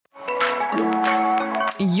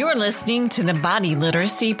You're listening to the Body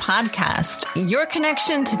Literacy Podcast, your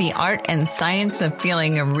connection to the art and science of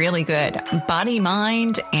feeling really good, body,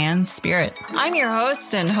 mind, and spirit. I'm your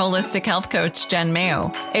host and holistic health coach, Jen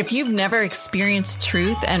Mayo. If you've never experienced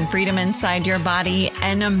truth and freedom inside your body,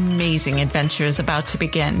 an amazing adventure is about to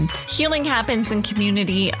begin. Healing happens in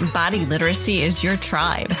community. Body literacy is your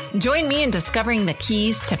tribe. Join me in discovering the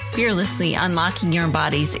keys to fearlessly unlocking your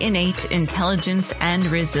body's innate intelligence and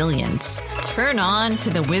resilience. Turn on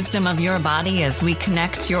to the wisdom of your body as we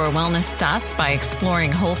connect your wellness dots by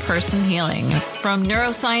exploring whole person healing. From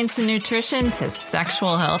neuroscience and nutrition to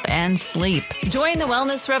sexual health and sleep. Join the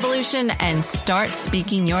wellness revolution and start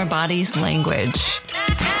speaking your body's language.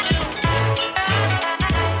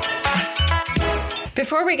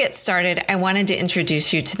 Before we get started, I wanted to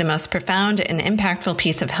introduce you to the most profound and impactful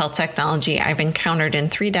piece of health technology I've encountered in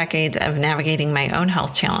 3 decades of navigating my own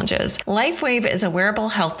health challenges. LifeWave is a wearable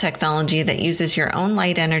health technology that uses your own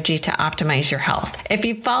light energy to optimize your health. If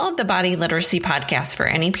you've followed the Body Literacy Podcast for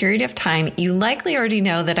any period of time, you likely already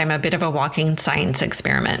know that I'm a bit of a walking science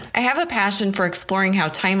experiment. I have a passion for exploring how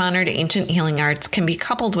time-honored ancient healing arts can be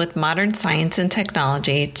coupled with modern science and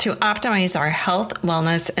technology to optimize our health,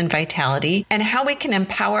 wellness, and vitality, and how we can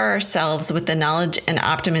empower ourselves with the knowledge and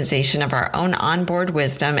optimization of our own onboard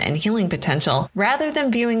wisdom and healing potential rather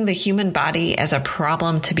than viewing the human body as a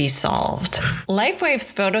problem to be solved.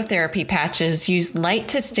 LifeWave's phototherapy patches use light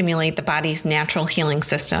to stimulate the body's natural healing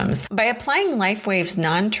systems. By applying LifeWave's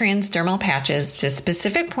non-transdermal patches to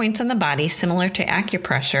specific points on the body similar to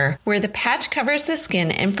acupressure, where the patch covers the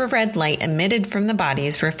skin, infrared light emitted from the body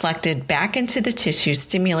is reflected back into the tissue,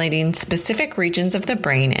 stimulating specific regions of the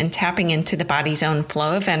brain and tapping into the body's own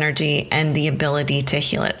flow of energy and the ability to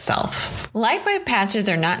heal itself. LifeWave patches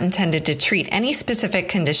are not intended to treat any specific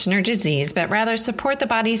condition or disease, but rather support the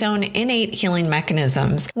body's own innate healing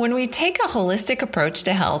mechanisms. When we take a holistic approach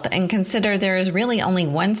to health and consider there is really only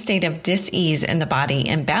one state of dis-ease in the body,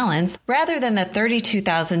 imbalance, rather than the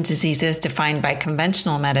 32,000 diseases defined by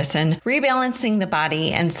conventional medicine, rebalancing the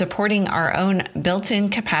body and supporting our own built-in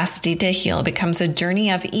capacity to heal becomes a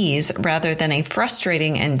journey of ease rather than a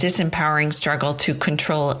frustrating and disempowering struggle to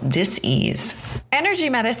control dis-ease. Energy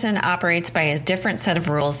medicine operates by a different set of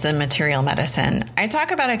rules than material medicine. I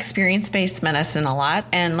talk about experience-based medicine a lot,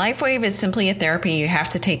 and LifeWave is simply a therapy you have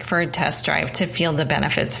to take for a test drive to feel the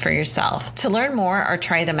benefits for yourself. To learn more or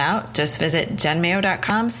try them out, just visit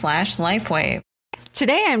jenmayo.com/lifewave.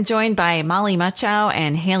 Today, I'm joined by Molly Muchow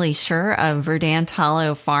and Haley Schur of Verdant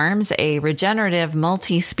Hollow Farms, a regenerative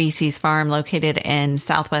multi-species farm located in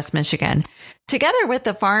Southwest Michigan. Together with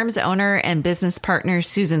the farm's owner and business partner,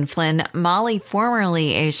 Susan Flynn, Molly,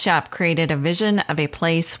 formerly a chef, created a vision of a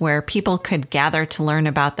place where people could gather to learn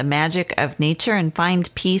about the magic of nature and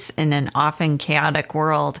find peace in an often chaotic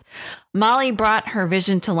world. Molly brought her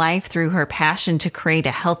vision to life through her passion to create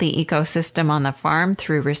a healthy ecosystem on the farm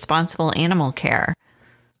through responsible animal care.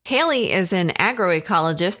 Haley is an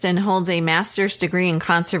agroecologist and holds a master's degree in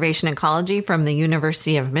conservation ecology from the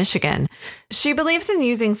University of Michigan. She believes in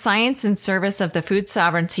using science in service of the food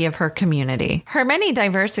sovereignty of her community. Her many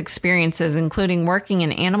diverse experiences, including working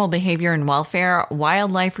in animal behavior and welfare,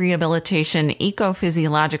 wildlife rehabilitation,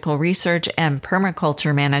 ecophysiological research, and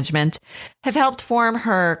permaculture management, have helped form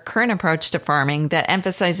her current approach to farming that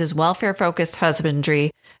emphasizes welfare-focused husbandry,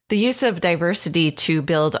 the use of diversity to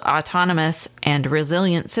build autonomous and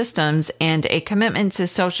resilient systems, and a commitment to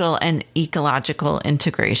social and ecological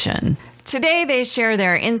integration. Today, they share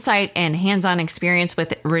their insight and hands-on experience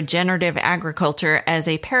with regenerative agriculture as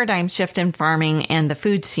a paradigm shift in farming and the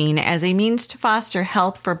food scene as a means to foster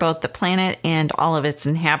health for both the planet and all of its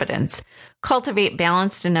inhabitants, cultivate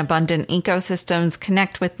balanced and abundant ecosystems,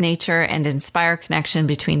 connect with nature, and inspire connection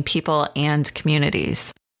between people and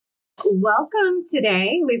communities. Welcome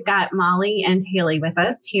today. We've got Molly and Haley with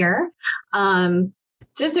us here.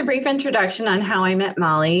 Just a brief introduction on how I met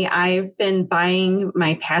Molly. I've been buying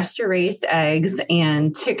my pasture-raised eggs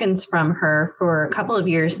and chickens from her for a couple of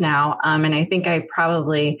years now. And I think I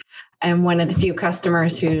probably am one of the few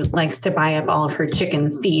customers who likes to buy up all of her chicken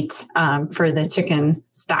feet for the chicken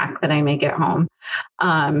stock that I make at home.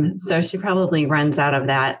 So she probably runs out of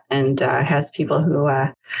that and has people who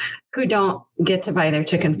don't get to buy their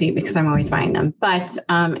chicken feet because I'm always buying them. But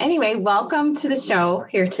anyway, welcome to the show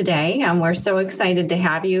here today. We're so excited to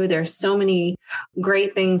have you. There's so many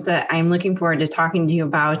great things that I'm looking forward to talking to you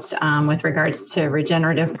about with regards to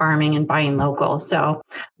regenerative farming and buying local. So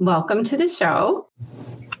welcome to the show.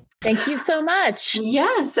 Thank you so much.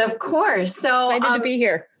 Yes, of course. So excited to be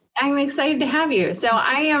here. I'm excited to have you. So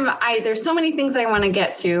there's so many things I want to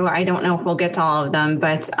get to. I don't know if we'll get to all of them,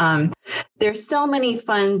 but there's so many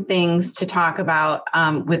fun things to talk about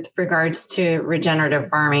with regards to regenerative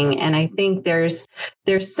farming. And I think there's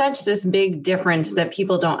such this big difference that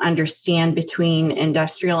people don't understand between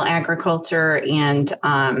industrial agriculture and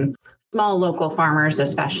small local farmers,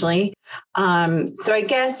 especially. So I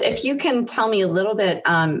guess if you can tell me a little bit,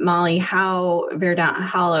 Molly, how Verdant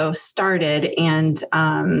Hollow started and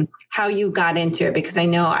how you got into it, because I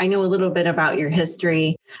know a little bit about your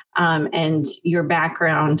history and your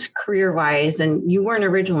background career-wise, and you weren't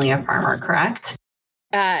originally a farmer, correct?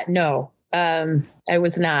 No, I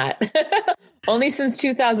was not. Only since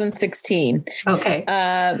 2016. Okay.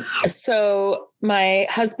 So my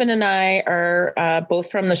husband and I are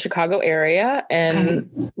both from the Chicago area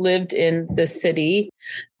and lived in the city.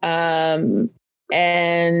 And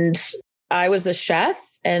I was a chef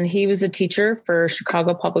and he was a teacher for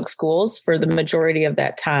Chicago Public Schools for the majority of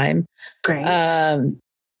that time. Great. But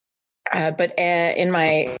in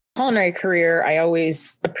my culinary career, I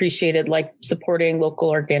always appreciated like supporting local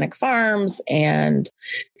organic farms and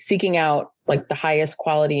seeking out like the highest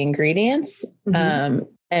quality ingredients. Mm-hmm.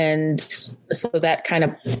 And so that kind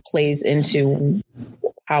of plays into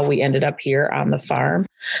how we ended up here on the farm.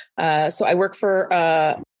 So I work for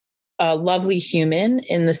a lovely human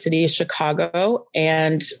in the city of Chicago,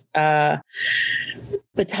 and the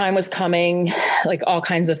time was coming, like all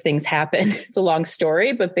kinds of things happened. It's a long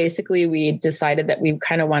story, but basically we decided that we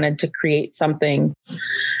kind of wanted to create something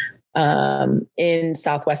in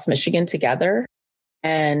Southwest Michigan together.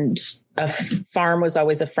 And a farm was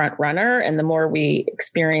always a front runner. And the more we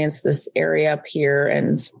experienced this area up here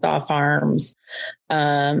and saw farms,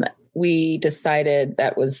 we decided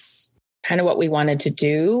that was kind of what we wanted to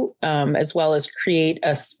do, as well as create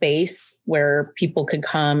a space where people could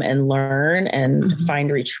come and learn and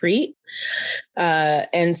find retreat.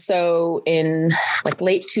 And so in like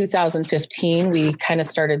late 2015, we kind of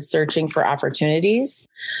started searching for opportunities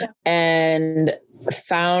and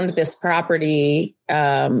found this property,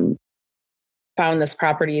 that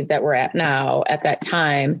we're at now at that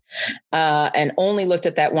time, and only looked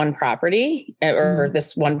at that one property or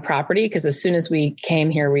this one property. Because as soon as we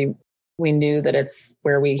came here, we knew that it's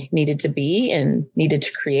where we needed to be and needed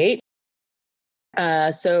to create.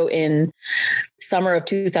 So in summer of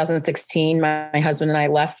 2016, my husband and I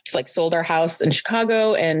sold our house in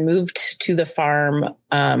Chicago and moved to the farm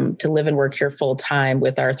to live and work here full time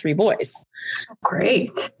with our 3 boys.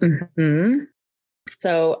 Great. Mm-hmm.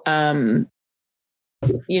 So,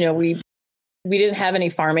 we didn't have any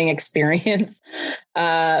farming experience,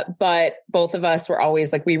 but both of us were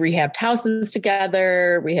always like, we rehabbed houses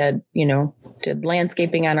together. We had, did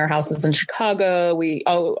landscaping on our houses in Chicago. We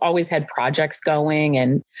always had projects going,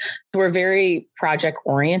 and we're very project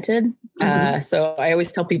oriented. So I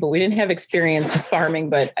always tell people we didn't have experience with farming,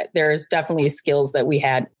 but there's definitely skills that we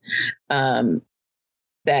had,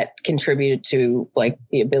 that contributed to like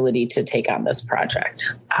the ability to take on this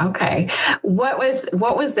project. Okay. What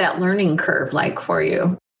was that learning curve like for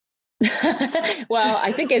you? Well,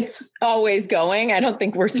 I think it's always going. I don't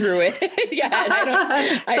think we're through it yet.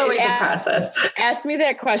 It's always a process. Ask me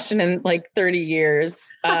that question in like 30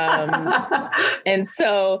 years. And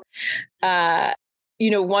so,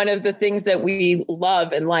 one of the things that we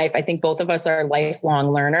love in life, I think both of us are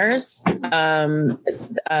lifelong learners.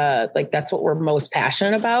 Like that's what we're most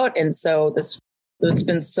passionate about. And so what's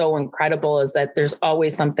been so incredible is that there's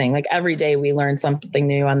always something, like every day we learn something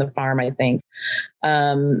new on the farm, I think.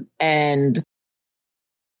 And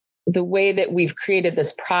the way that we've created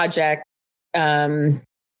this project,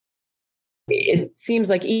 it seems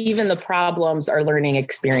like even the problems are learning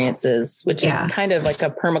experiences, which is kind of like a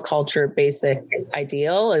permaculture basic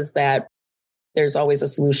ideal, is that there's always a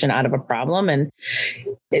solution out of a problem. And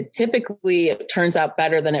it typically turns out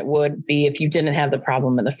better than it would be if you didn't have the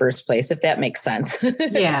problem in the first place, if that makes sense.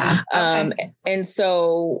 Yeah. Okay. And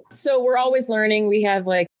so we're always learning. We have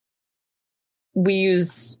I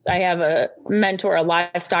have a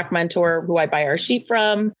livestock mentor who I buy our sheep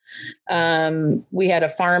from. We had a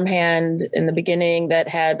farmhand in the beginning that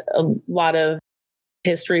had a lot of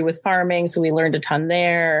history with farming, so we learned a ton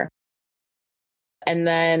there. And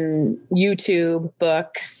then YouTube,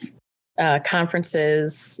 books,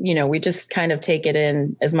 conferences, we just kind of take it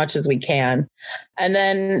in as much as we can. And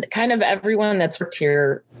then kind of everyone that's worked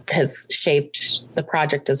here has shaped the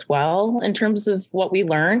project as well in terms of what we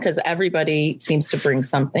learn, because everybody seems to bring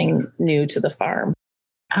something new to the farm.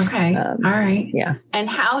 Okay. All right. Yeah. And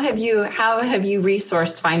how have you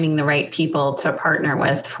resourced finding the right people to partner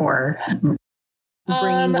with for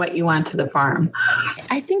bringing what you want to the farm?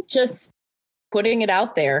 I think just putting it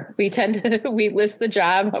out there. We list the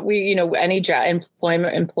job. Any job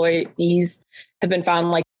employees have been found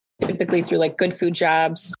like typically through like Good Food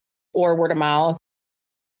Jobs or word of mouth.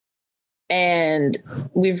 And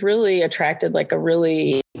we've really attracted like a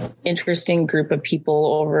really interesting group of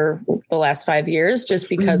people over the last 5 years, just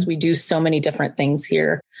because we do so many different things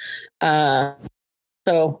here.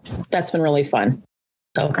 So that's been really fun.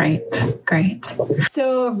 So Great.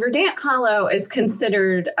 So Verdant Hollow is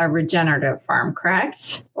considered a regenerative farm,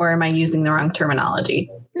 correct? Or am I using the wrong terminology?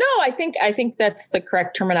 No, I think that's the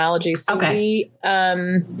correct terminology. So we,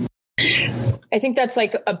 I think that's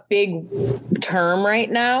like a big term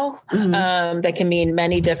right now, that can mean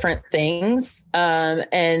many different things.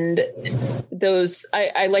 And those,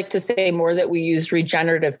 I like to say more that we use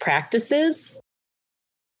regenerative practices,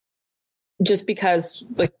 just because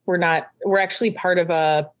like we're actually part of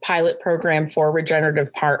a pilot program for regenerative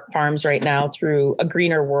farms right now through A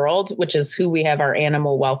Greener World, which is who we have our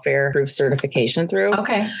animal welfare approved certification through.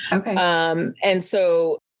 Okay. And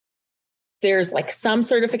so there's like some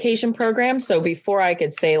certification programs. So before I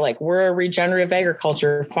could say like we're a regenerative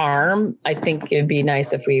agriculture farm, I think it'd be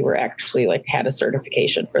nice if we were actually like had a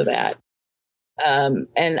certification for that.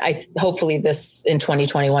 And hopefully this in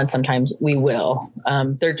 2021, sometimes we will.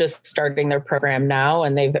 They're just starting their program now,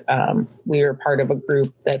 and we are part of a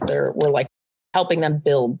group that we're like helping them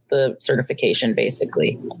build the certification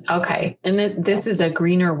basically. Okay. And this is A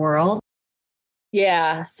Greener World?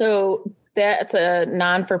 Yeah. So that's a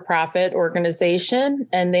non-for-profit organization,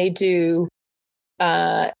 and they do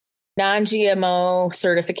non-GMO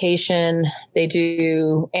certification. They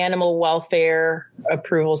do animal welfare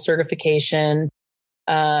approval certification.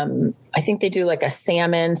 I think they do like a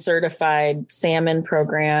certified salmon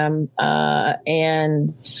program.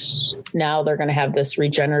 And now they're going to have this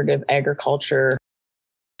regenerative agriculture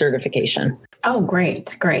certification. Oh,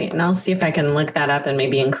 great. And I'll see if I can look that up and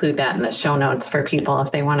maybe include that in the show notes for people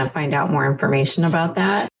if they want to find out more information about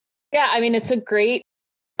that. Yeah. I mean, it's a great,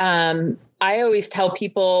 I always tell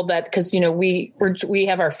people that because, we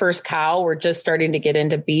have our first cow, we're just starting to get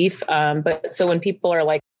into beef. But so when people are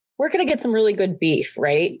like, we're going to get some really good beef,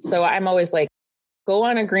 right? So I'm always like, go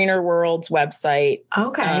on A Greener World's website.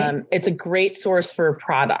 Okay. It's a great source for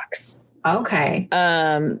products. Okay.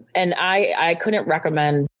 And I couldn't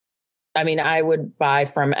recommend, I would buy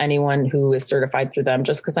from anyone who is certified through them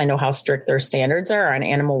just because I know how strict their standards are on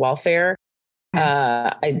animal welfare.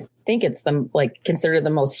 I think it's considered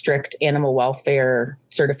the most strict animal welfare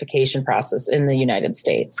certification process in the United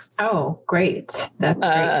States. Oh, great. That's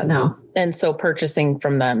great to know. And so purchasing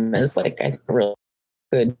from them is like a real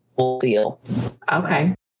good deal.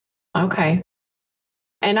 Okay.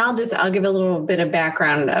 And I'll give a little bit of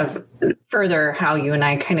background of further how you and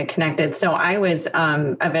I kind of connected. So I was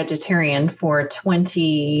a vegetarian for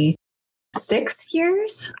 26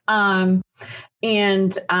 years.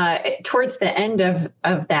 And towards the end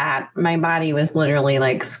of that, my body was literally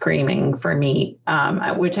like screaming for meat,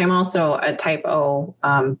 which I'm also a type O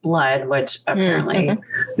blood, which apparently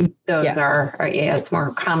those are, it's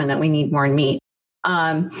more common that we need more meat.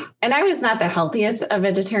 And I was not the healthiest of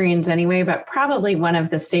vegetarians anyway, but probably one of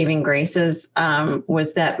the saving graces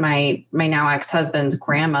was that my now ex-husband's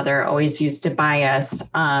grandmother always used to buy us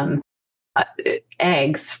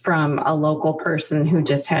eggs from a local person who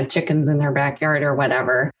just had chickens in their backyard or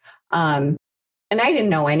whatever. And I didn't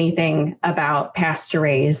know anything about pasture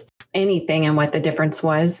raised anything and what the difference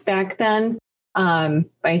was back then.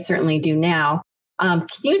 I certainly do now. Can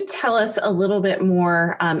you tell us a little bit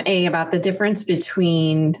more, about the difference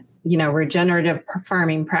between, regenerative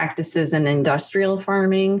farming practices and industrial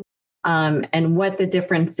farming, and what the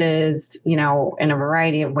difference is, in a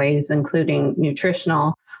variety of ways, including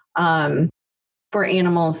nutritional, for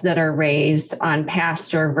animals that are raised on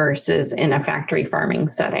pasture versus in a factory farming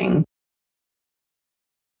setting?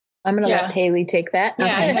 I'm going to let Haley take that.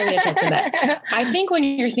 Yeah, I'm going to touch on that. I think when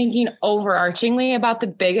you're thinking overarchingly about the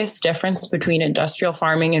biggest difference between industrial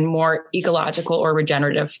farming and more ecological or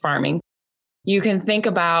regenerative farming, you can think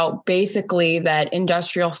about basically that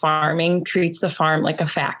industrial farming treats the farm like a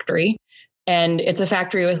factory. And it's a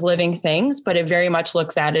factory with living things, but it very much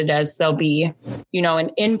looks at it as there'll be, an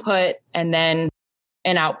input and then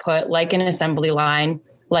an output, like an assembly line,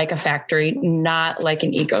 like a factory, not like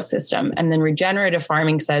an ecosystem. And then regenerative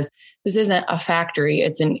farming says, this isn't a factory,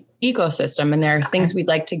 it's an ecosystem. And there are things we'd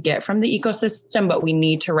like to get from the ecosystem, but we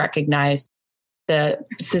need to recognize the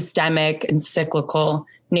systemic and cyclical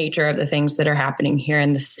nature of the things that are happening here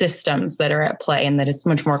and the systems that are at play, and that it's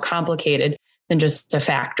much more complicated than just a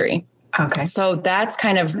factory. Okay. So that's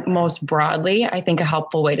kind of most broadly, I think, a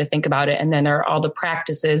helpful way to think about it. And then there are all the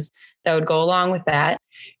practices that would go along with that.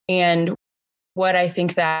 And what I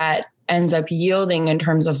think that ends up yielding in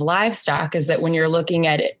terms of livestock is that when you're looking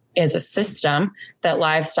at it, is a system that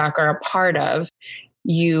livestock are a part of,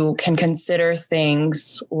 you can consider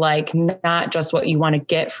things like not just what you want to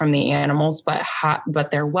get from the animals, but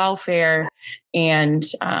their welfare and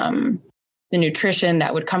the nutrition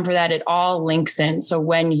that would come for that. It all links in. So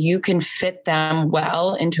when you can fit them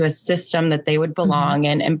well into a system that they would belong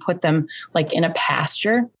in and put them like in a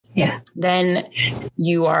pasture, then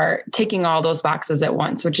you are ticking all those boxes at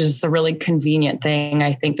once, which is the really convenient thing,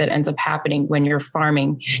 I think, that ends up happening when you're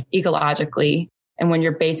farming ecologically. And when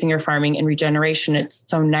you're basing your farming in regeneration, it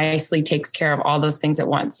so nicely takes care of all those things at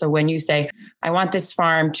once. So when you say, I want this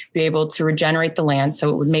farm to be able to regenerate the land,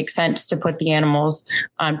 so it would make sense to put the animals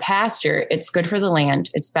on pasture, it's good for the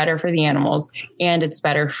land, it's better for the animals, and it's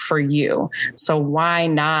better for you. So why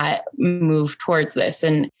not move towards this?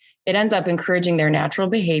 And it ends up encouraging their natural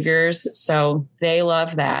behaviors. So they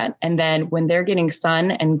love that. And then when they're getting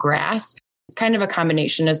sun and grass, it's kind of a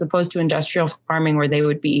combination as opposed to industrial farming where they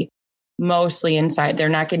would be mostly inside. They're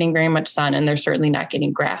not getting very much sun and they're certainly not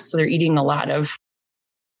getting grass. So they're eating a lot of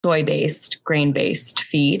soy-based, grain-based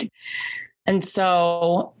feed. And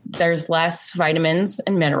so there's less vitamins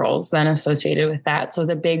and minerals than associated with that. So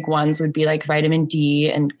the big ones would be like vitamin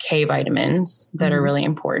D and K vitamins that are really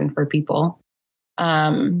important for people.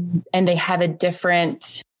 And they have a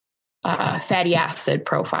different fatty acid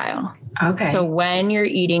profile. Okay. So when you're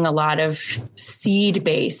eating a lot of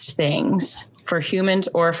seed-based things, for humans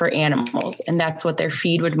or for animals. And that's what their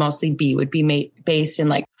feed would mostly be, based in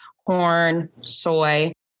like corn,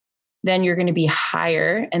 soy. Then you're going to be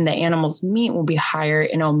higher and the animal's meat will be higher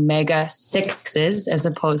in omega-6s as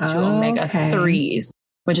opposed to omega-3s,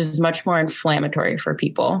 which is much more inflammatory for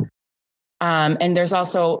people. And there's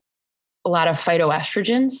also a lot of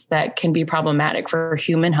phytoestrogens that can be problematic for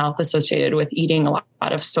human health associated with eating a lot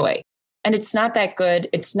of soy. And it's not that good.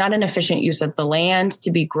 It's not an efficient use of the land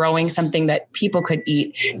to be growing something that people could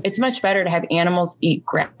eat. It's much better to have animals eat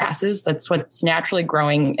grasses. That's what's naturally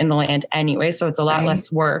growing in the land anyway. So it's a lot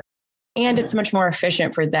less work. And it's much more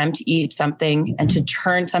efficient for them to eat something and to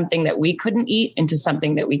turn something that we couldn't eat into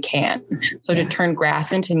something that we can. So to turn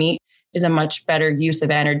grass into meat is a much better use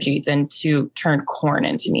of energy than to turn corn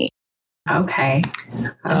into meat. Okay.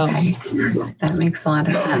 Okay. That makes a lot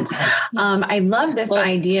of sense. I love this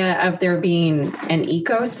idea of there being an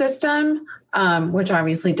ecosystem, which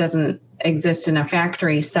obviously doesn't exist in a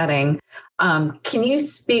factory setting. Can you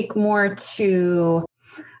speak more to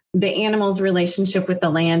the animal's relationship with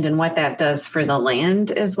the land and what that does for the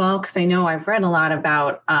land as well? Because I know I've read a lot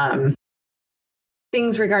about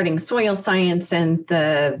things regarding soil science and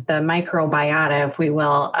the microbiota, if we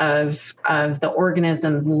will, of the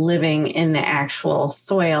organisms living in the actual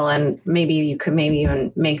soil. And maybe you could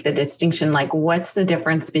even make the distinction, like what's the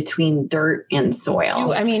difference between dirt and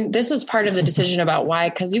soil? I mean, this is part of the decision about why,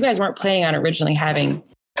 because you guys weren't planning on originally having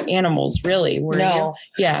animals, really, were you?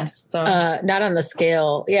 Yes. So not on the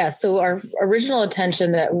scale. Yeah. So our original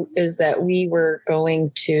intention is that we were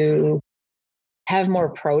going to have more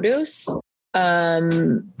produce.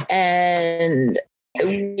 And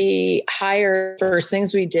we first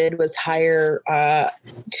things we did was hire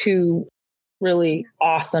two really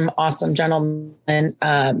awesome gentlemen,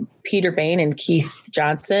 Peter Bain and Keith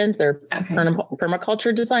Johnson. They're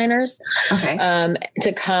permaculture designers,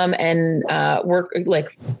 to come and work,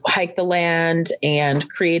 like hike the land and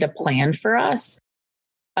create a plan for us.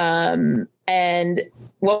 And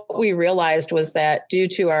what we realized was that due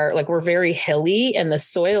to we're very hilly and the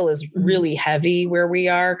soil is really heavy where we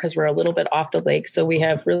are because we're a little bit off the lake. So we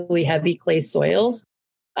have really heavy clay soils,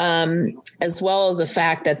 as well as the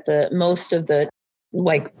fact that most of the,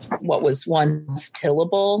 like what was once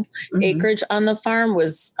tillable acreage on the farm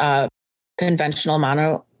was conventional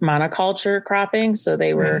monoculture cropping. So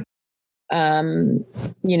they were,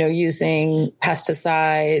 using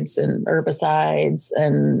pesticides and herbicides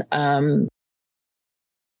and,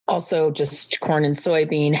 also just corn and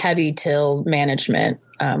soybean, heavy till management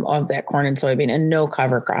of that corn and soybean, and no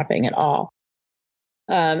cover cropping at all.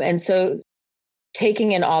 And so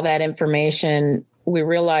taking in all that information, we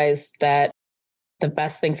realized that the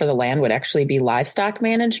best thing for the land would actually be livestock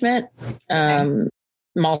management,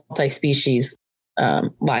 multi-species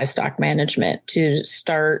livestock management to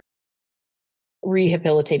start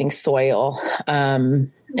rehabilitating soil.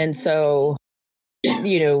 And so,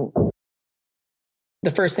 the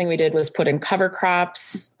first thing we did was put in cover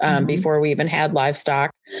crops before we even had livestock.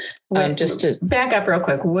 Just to back up real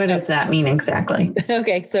quick, what does that mean exactly?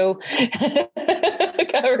 Okay, so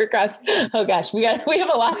cover crops. Oh gosh, we have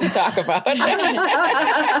a lot to talk about.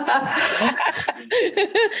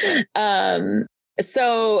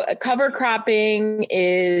 So cover cropping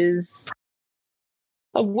is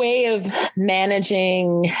a way of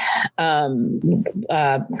managing, what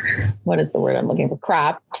is the word I'm looking for?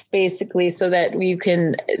 Crops, basically, so that you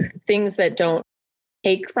can, things that don't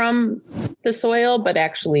take from the soil, but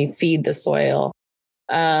actually feed the soil,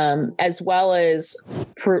 as well as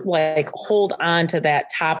hold on to that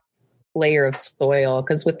top layer of soil.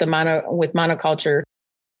 Because with monoculture,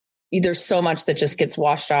 there's so much that just gets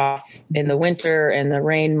washed off in the winter and the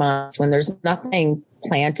rain months when there's nothing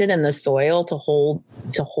planted in the soil to hold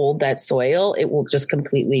that soil. It will just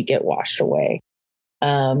completely get washed away.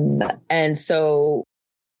 And so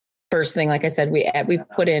first thing, like I said, we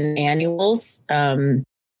put in annuals and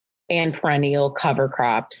perennial cover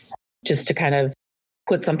crops just to kind of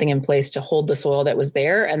put something in place to hold the soil that was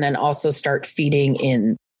there, and then also start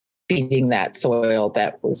feeding that soil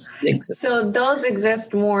that was existing. So those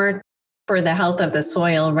exist more for the health of the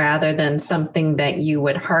soil rather than something that you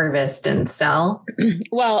would harvest and sell?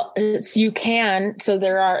 Well, you can. So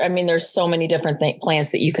there's so many different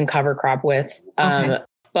plants that you can cover crop with. Okay.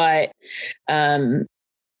 But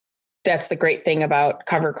that's the great thing about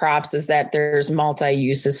cover crops is that there's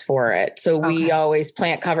multi-uses for it. So we always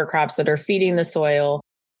plant cover crops that are feeding the soil,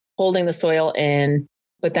 holding the soil in,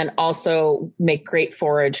 but then also make great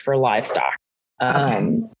forage for livestock.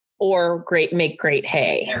 Or make great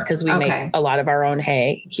hay, because we make a lot of our own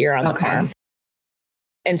hay here on the farm.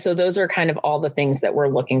 And so those are kind of all the things that we're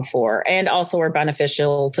looking for, and also are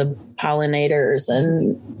beneficial to pollinators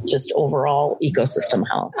and just overall ecosystem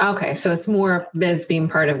health. Okay. So it's more as being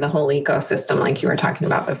part of the whole ecosystem, like you were talking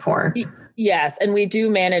about before. Yes. And we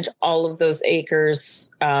do manage all of those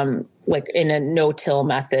acres, like in a no-till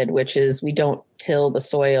method, which is we don't till the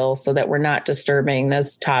soil so that we're not disturbing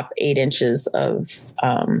those top 8 inches of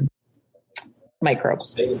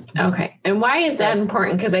microbes. Okay. And why is that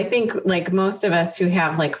important? Because I think like most of us who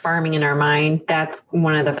have like farming in our mind, that's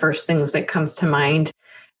one of the first things that comes to mind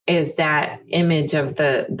is that image of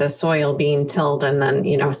the soil being tilled and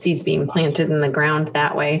then, seeds being planted in the ground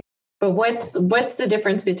that way. But what's the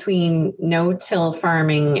difference between no-till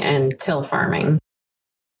farming and till farming?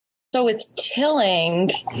 So with tilling,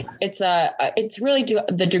 it's really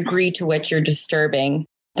the degree to which you're disturbing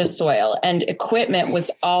the soil, and equipment was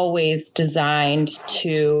always designed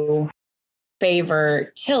to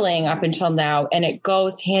favor tilling up until now. And it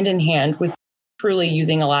goes hand in hand with truly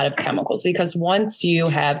using a lot of chemicals, because once you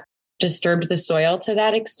have disturbed the soil to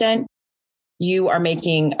that extent, you are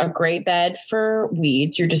making a great bed for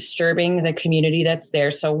weeds. You're disturbing the community that's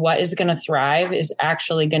there. So what is going to thrive is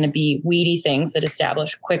actually going to be weedy things that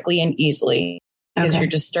establish quickly and easily, because you're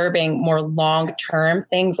disturbing more long-term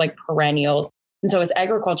things like perennials. And so as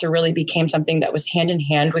agriculture really became something that was hand in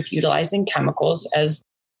hand with utilizing chemicals, as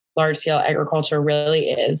large-scale agriculture really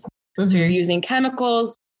is. Mm-hmm. So you're using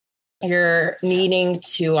chemicals, you're needing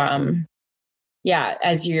to,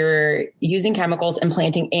 as you're using chemicals and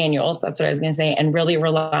planting annuals, that's what I was going to say, and really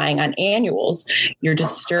relying on annuals, you're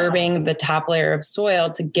disturbing the top layer of soil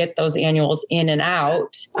to get those annuals in and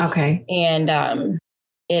out. Okay. And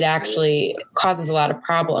it actually causes a lot of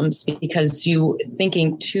problems, because you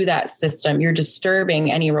thinking to that system, you're disturbing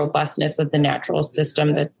any robustness of the natural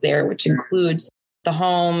system that's there, which includes the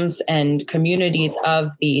homes and communities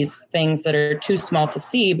of these things that are too small to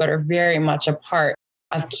see, but are very much a part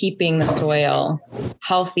of keeping the soil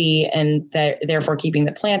healthy, and therefore keeping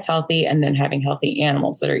the plants healthy, and then having healthy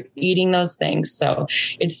animals that are eating those things. So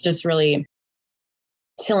it's just really,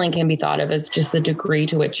 tilling can be thought of as just the degree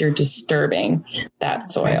to which you're disturbing that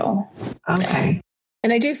soil. Okay.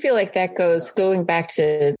 And I do feel like that going back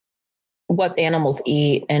to what animals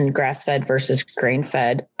eat and grass-fed versus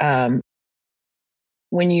grain-fed. One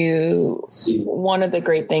of the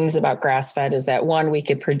great things about grass-fed is that we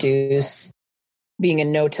could produce, being a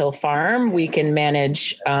no-till farm, we can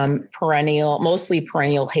manage mostly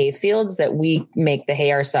perennial hay fields that we make the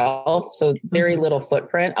hay ourselves. So very little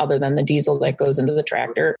footprint other than the diesel that goes into the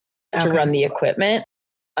tractor to run the equipment.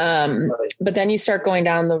 But then you start going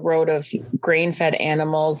down the road of grain-fed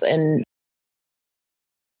animals, and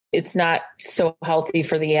it's not so healthy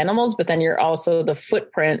for the animals, but then you're also the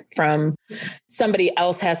footprint from somebody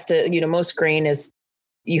else has to, most grain is,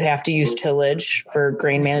 you have to use tillage for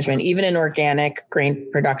grain management. Even in organic grain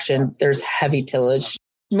production, there's heavy tillage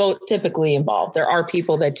typically involved. There are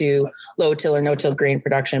people that do low till or no till grain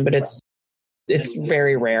production, but it's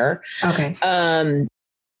very rare. Okay.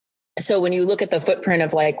 So when you look at the footprint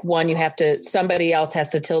of somebody else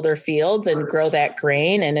has to till their fields and grow that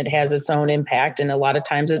grain, and it has its own impact. And a lot of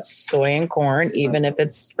times it's soy and corn, even if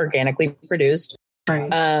it's organically produced.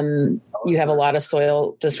 Right. You have a lot of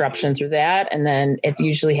soil disruption through that. And then it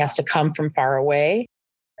usually has to come from far away.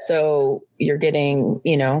 So you're getting,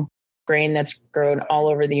 grain that's grown all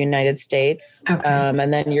over the United States. Okay.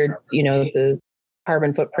 And then the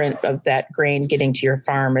carbon footprint of that grain getting to your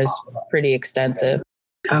farm is pretty extensive.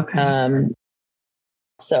 Okay.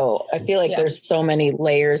 So I feel like there's so many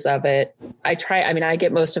layers of it. I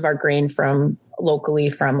get most of our grain locally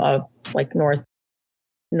from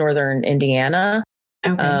northern Indiana,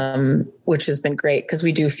 which has been great because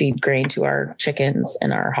we do feed grain to our chickens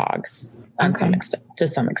and our hogs to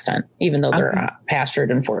some extent, even though they're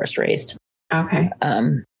pastured and forest raised. Okay.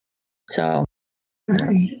 And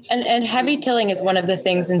heavy tilling is one of the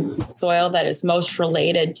things in soil that is most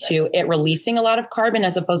related to it releasing a lot of carbon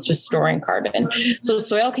as opposed to storing carbon. So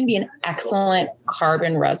soil can be an excellent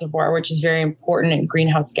carbon reservoir, which is very important in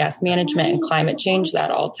greenhouse gas management and climate change. That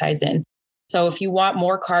all ties in. So if you want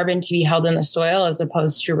more carbon to be held in the soil as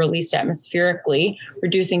opposed to released atmospherically,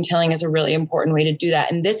 reducing tilling is a really important way to do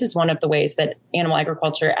that. And this is one of the ways that animal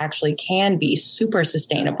agriculture actually can be super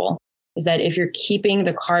sustainable. Is that if you're keeping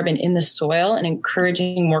the carbon in the soil and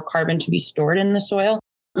encouraging more carbon to be stored in the soil,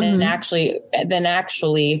 then actually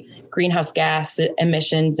greenhouse gas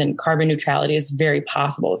emissions and carbon neutrality is very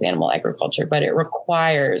possible with animal agriculture, but it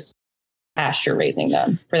requires pasture raising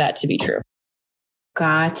them for that to be true.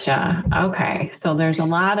 Gotcha. Okay. So there's a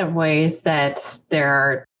lot of ways that there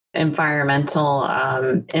are environmental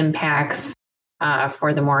impacts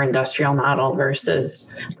for the more industrial model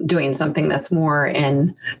versus doing something that's more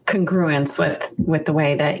in congruence with the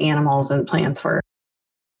way that animals and plants were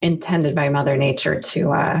intended by Mother Nature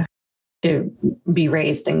to be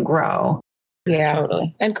raised and grow. Yeah,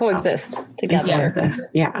 totally. And coexist together.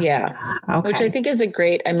 Yeah. Yeah. Okay. Which I think is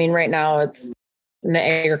right now it's in the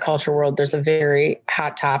agriculture world, there's a very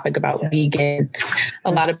hot topic about vegan.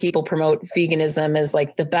 A lot of people promote veganism as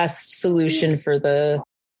like the best solution for the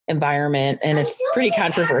environment, and it's pretty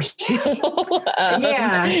controversial.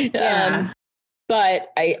 But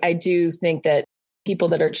I do think that people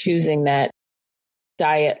that are choosing that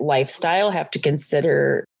diet lifestyle have to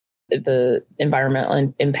consider the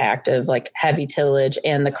environmental impact of like heavy tillage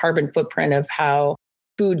and the carbon footprint of how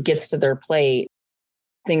food gets to their plate.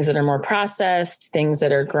 Things that are more processed, things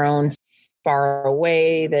that are grown far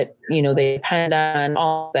away that, they depend on,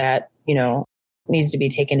 all that, needs to be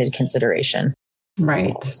taken into consideration.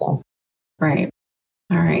 Right. Right.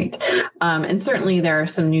 All right. And certainly there are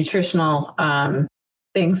some nutritional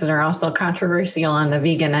things that are also controversial on the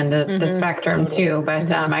vegan end of the spectrum too.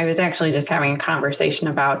 But I was actually just having a conversation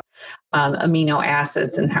about amino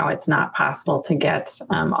acids and how it's not possible to get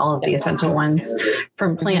all of the essential ones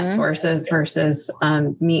from plant sources versus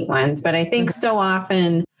meat ones. But I think so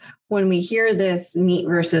often when we hear this meat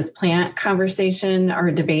versus plant conversation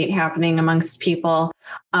or debate happening amongst people,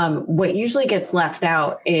 what usually gets left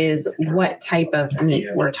out is what type of meat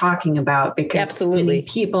we're talking about, because many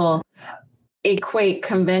people equate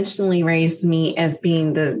conventionally raised meat as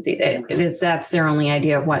being that's their only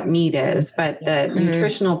idea of what meat is, but the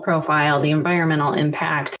nutritional profile, the environmental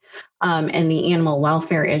impact, and the animal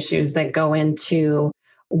welfare issues that go into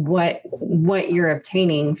what you're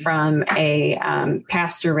obtaining from a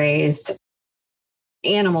pasture raised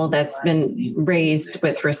animal that's been raised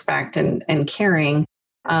with respect and caring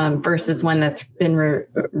versus one that's been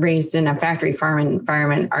raised in a factory farm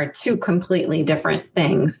environment are two completely different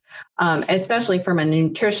things, especially from a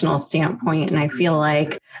nutritional standpoint. And I feel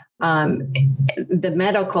like the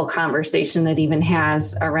medical conversation that even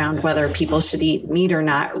has around whether people should eat meat or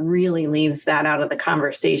not really leaves that out of the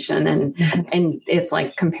conversation. And it's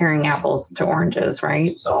like comparing apples to oranges,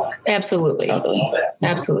 right? Absolutely. Totally.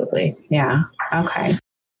 Absolutely. Yeah. Okay.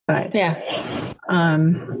 Good. Yeah. All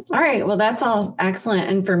right. Well, that's all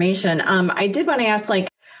excellent information. I did want to ask,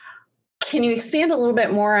 can you expand a little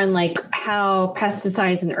bit more on how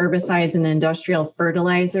pesticides and herbicides and industrial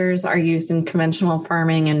fertilizers are used in conventional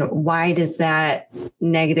farming, and why does that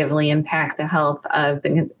negatively impact the health of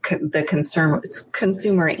the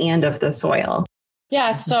consumer and of the soil?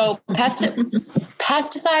 Yeah. So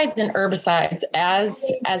pesticides and herbicides,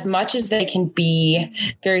 as much as they can be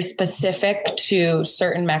very specific to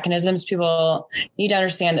certain mechanisms, people need to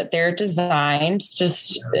understand that they're designed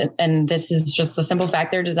and this is just the simple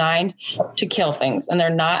fact, they're designed to kill things, and they're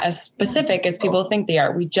not as specific as people think they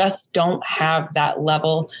are. We just don't have that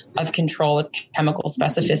level of control with chemical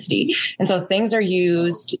specificity. And so things are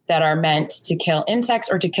used that are meant to kill insects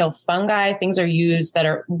or to kill fungi. Things are used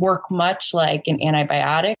that work much like an antibiotic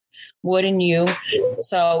would in you.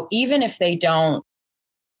 So even if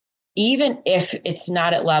it's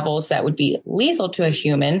not at levels that would be lethal to a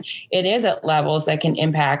human, it is at levels that can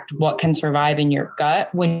impact what can survive in your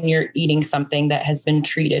gut when you're eating something that has been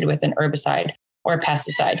treated with an herbicide or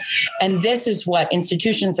pesticide. And this is what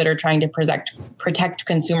institutions that are trying to protect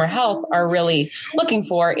consumer health are really looking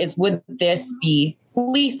for is, would this be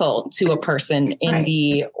lethal to a person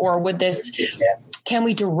can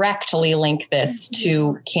we directly link this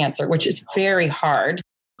to cancer, which is very hard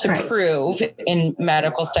to prove in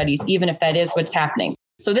medical studies, even if that is what's happening.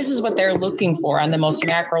 So this is what they're looking for on the most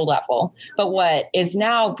macro level. But what is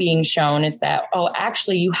now being shown is that,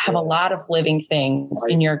 actually you have a lot of living things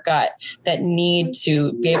in your gut that need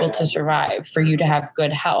to be able to survive for you to have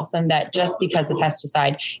good health. And that just because a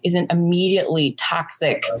pesticide isn't immediately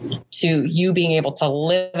toxic to you being able to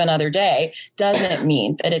live another day doesn't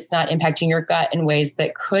mean that it's not impacting your gut in ways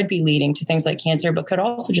that could be leading to things like cancer, but could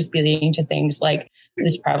also just be leading to things like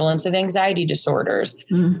this prevalence of anxiety disorders.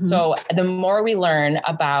 Mm-hmm. So the more we learn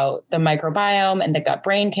about the microbiome and the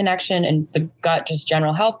gut-brain connection and the gut just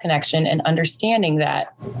general health connection, and understanding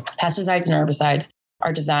that pesticides and herbicides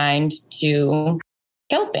are designed to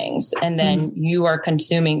kill things, and then you are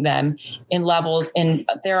consuming them in levels, and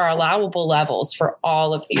there are allowable levels for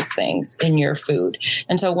all of these things in your food.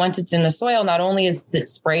 And so once it's in the soil, not only is it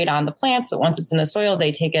sprayed on the plants, but once it's in the soil,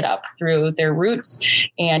 they take it up through their roots.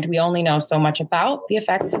 And we only know so much about the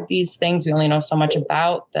effects of these things. We only know so much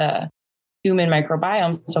about the human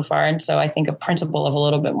microbiome so far. And so I think a principle of a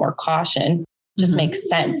little bit more caution just makes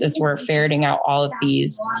sense as we're ferreting out all of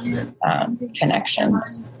these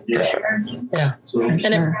connections. For sure. Yeah. And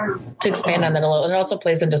to expand on that a little, it also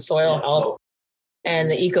plays into soil health and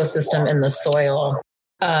the ecosystem in the soil.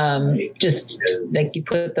 Just like you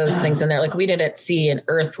put those things in there, like we didn't see an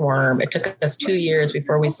earthworm. It took us 2 years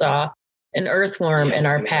before we saw an earthworm in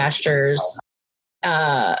our pastures,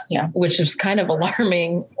 which was kind of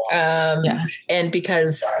alarming. And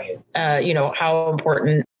because, how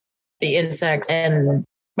important the insects and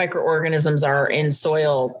microorganisms are in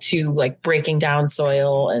soil to like breaking down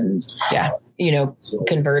soil and,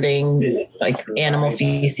 converting like animal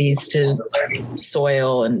feces to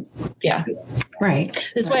soil and Right.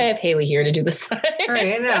 This is why I have Haley here to do the science.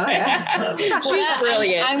 Right. She's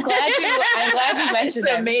brilliant. I'm glad you mentioned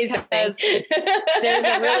that. Amazing. There's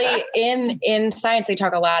a really in science, they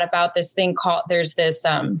talk a lot about this thing called, there's this,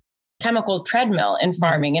 chemical treadmill in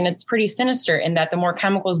farming. And it's pretty sinister in that the more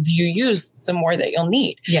chemicals you use, the more that you'll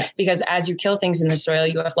need. Yeah. Because as you kill things in the soil,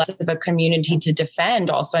 you have less of a community to defend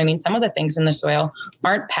also. I mean, some of the things in the soil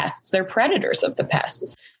aren't pests, they're predators of the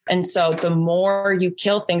pests. And so the more you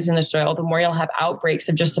kill things in the soil, the more you'll have outbreaks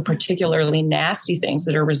of just the particularly nasty things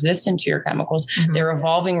that are resistant to your chemicals. Mm-hmm. They're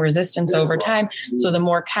evolving resistance over time. So the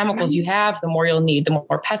more chemicals you have, the more you'll need, the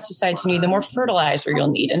more pesticides you need, the more fertilizer you'll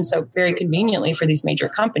need. And so very conveniently for these major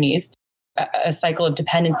companies, a cycle of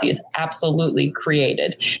dependency is absolutely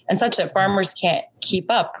created, and such that farmers can't keep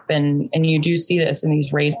up. And you do see this in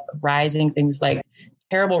these rising things like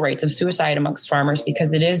terrible rates of suicide amongst farmers,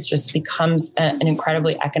 because it is just becomes an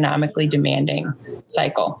incredibly economically demanding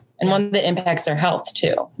cycle, and one that impacts their health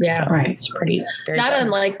too. Yeah. So it's pretty, very not bad.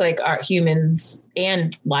 unlike like our humans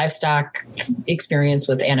and livestock experience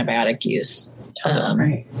with antibiotic use.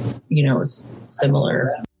 Totally. It's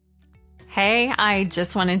similar. Hey, I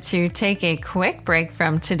just wanted to take a quick break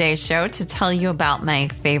from today's show to tell you about my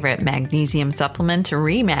favorite magnesium supplement,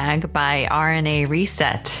 ReMag by RNA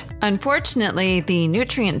Reset. Unfortunately, the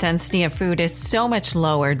nutrient density of food is so much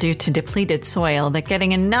lower due to depleted soil that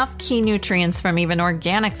getting enough key nutrients from even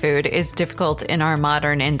organic food is difficult in our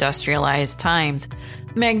modern industrialized times.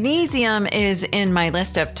 Magnesium is in my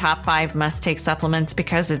list of top 5 must-take supplements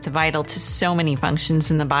because it's vital to so many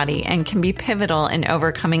functions in the body and can be pivotal in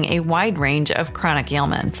overcoming a wide range of chronic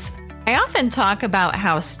ailments. I often talk about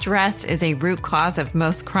how stress is a root cause of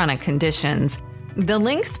most chronic conditions. The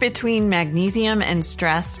links between magnesium and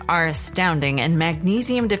stress are astounding, and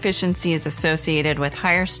magnesium deficiency is associated with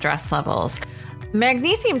higher stress levels.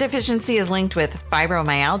 Magnesium deficiency is linked with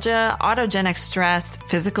fibromyalgia, autogenic stress,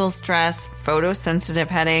 physical stress, photosensitive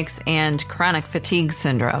headaches, and chronic fatigue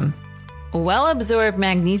syndrome. Well-absorbed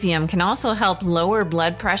magnesium can also help lower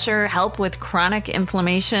blood pressure, help with chronic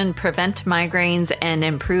inflammation, prevent migraines, and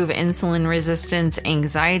improve insulin resistance,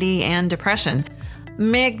 anxiety, and depression.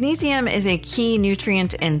 Magnesium is a key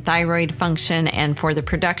nutrient in thyroid function and for the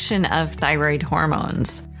production of thyroid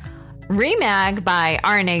hormones. ReMag by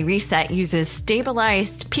RNA Reset uses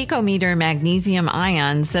stabilized picometer magnesium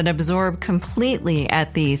ions that absorb completely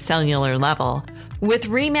at the cellular level. With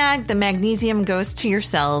ReMag, the magnesium goes to your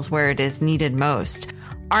cells where it is needed most.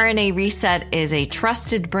 RNA Reset is a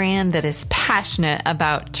trusted brand that is passionate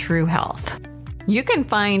about true health. You can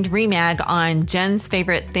find ReMag on Jen's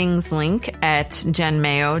Favorite Things link at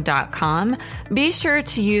jenmayo.com. Be sure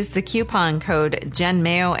to use the coupon code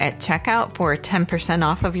JenMayo at checkout for 10%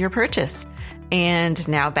 off of your purchase. And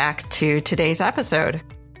now back to today's episode.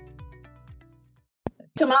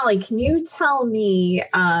 So Molly, can you tell me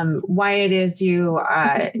why it is you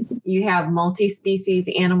have multi-species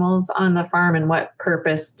animals on the farm, and what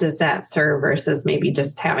purpose does that serve versus maybe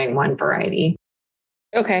just having one variety?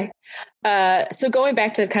 Okay. So going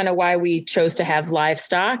back to kind of why we chose to have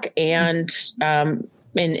livestock, and in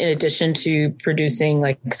addition to producing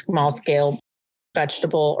like small scale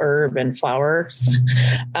vegetable, herb, and flowers,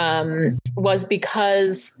 was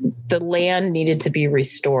because the land needed to be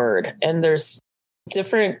restored. And there's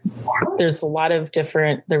a lot of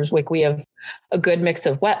different, we have a good mix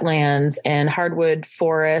of wetlands and hardwood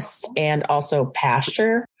forests and also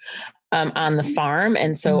pasture on the farm.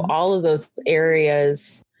 And so all of those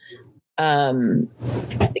areas can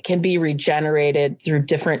be regenerated through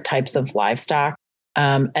different types of livestock.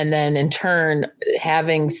 And then in turn,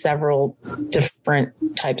 having several different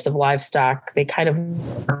types of livestock, they kind of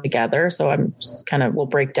work together. So we'll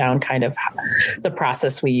break down kind of the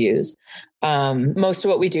process we use. Most of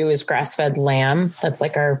what we do is grass-fed lamb. That's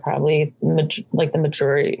like most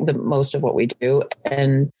of what we do.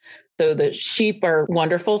 And so the sheep are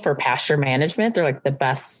wonderful for pasture management. They're like the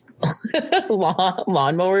best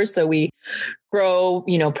lawnmowers. So we grow,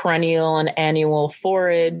 perennial and annual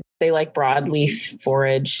forage. They like broadleaf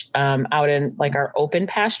forage out in like our open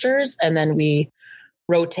pastures. And then we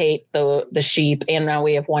rotate the sheep. And now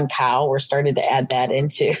we have one cow. We're starting to add that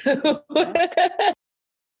into.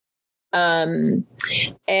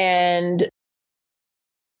 And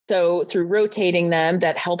so through rotating them,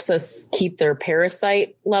 that helps us keep their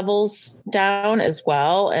parasite levels down as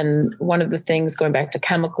well. And one of the things, going back to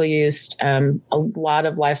chemical use, a lot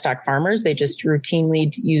of livestock farmers, they just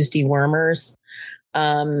routinely use dewormers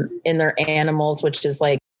in their animals, which is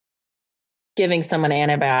like giving someone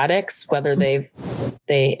antibiotics, whether they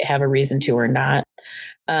have a reason to or not.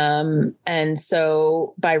 And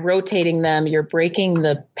so by rotating them, you're breaking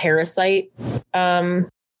the parasite,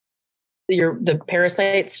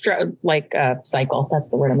 cycle. That's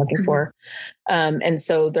the word I'm looking for. And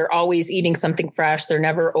so they're always eating something fresh. They're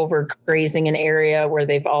never overgrazing an area where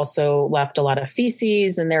they've also left a lot of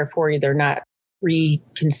feces, and therefore they're not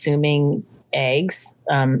re-consuming eggs,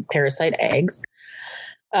 parasite eggs.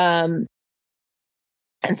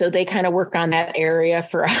 And so they kind of work on that area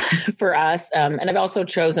for us. And I've also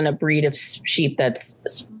chosen a breed of sheep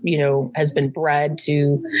that's, has been bred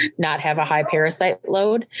to not have a high parasite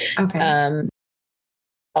load. Okay.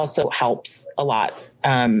 Also helps a lot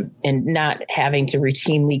in not having to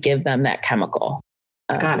routinely give them that chemical.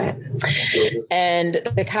 Got it. And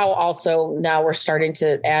the cow also, now we're starting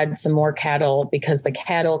to add some more cattle, because the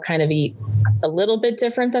cattle kind of eat a little bit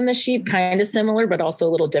different than the sheep, kind of similar, but also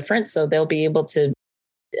a little different. So they'll be able to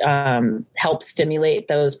help stimulate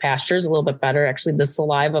those pastures a little bit better. Actually, the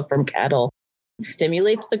saliva from cattle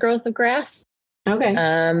stimulates the growth of grass. Okay.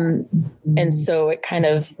 And so it kind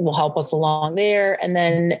of will help us along there. And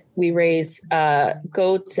then we raise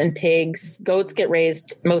goats and pigs. Goats get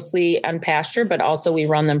raised mostly on pasture, but also we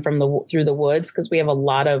run them through the woods, because we have a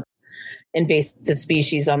lot of invasive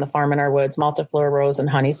species on the farm in our woods, multiflora, rose, and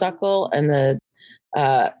honeysuckle. And the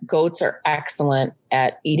goats are excellent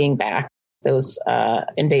at eating back those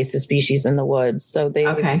invasive species in the woods. So they,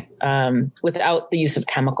 without the use of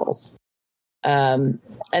chemicals. And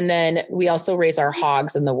then we also raise our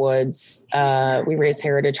hogs in the woods. We raise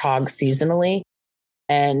heritage hogs seasonally,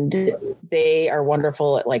 and they are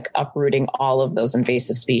wonderful at like uprooting all of those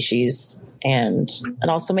invasive species. And it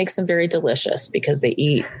also makes them very delicious, because they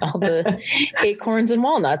eat all the acorns and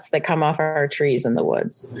walnuts that come off our trees in the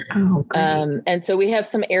woods. Oh, and so we have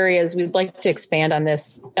some areas we'd like to expand on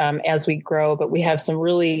this as we grow, but we have some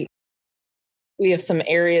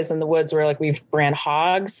areas in the woods where like we've ran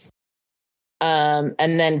hogs,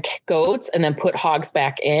 and then goats, and then put hogs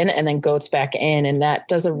back in, and then goats back in. And that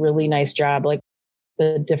does a really nice job. Like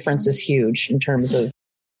the difference is huge in terms of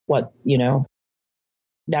what,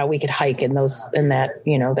 now we could hike in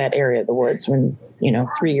that area of the woods when,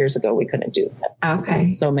 3 years ago we couldn't do that.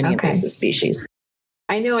 Okay. So many invasive species.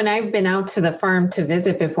 I know. And I've been out to the farm to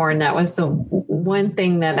visit before. And that was the one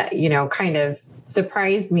thing that, kind of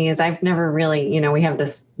surprised me, is I've never really, we have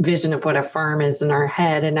this vision of what a farm is in our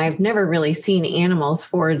head, and I've never really seen animals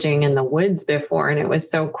foraging in the woods before. And it was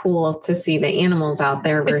so cool to see the animals out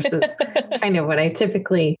there versus kind of what I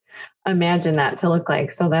typically imagine that to look like.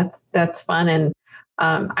 So that's fun. And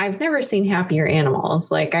I've never seen happier animals.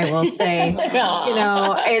 Like I will say,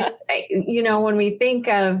 it's, when we think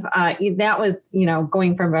of, that was,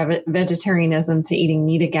 going from vegetarianism to eating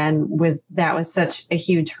meat again, that was such a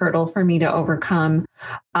huge hurdle for me to overcome.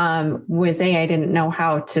 I didn't know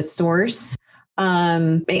how to source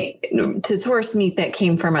to source meat that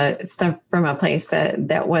came from a place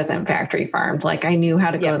that wasn't factory farmed. Like I knew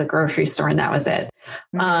how to go to the grocery store and that was it.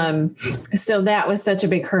 So that was such a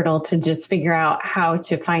big hurdle to just figure out how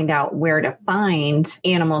to find out where to find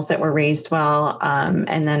animals that were raised well,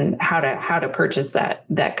 and then how to purchase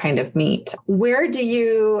that kind of meat. How do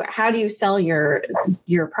you sell your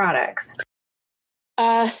products?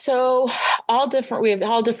 So we have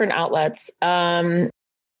all different outlets.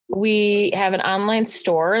 We have an online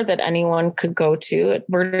store that anyone could go to at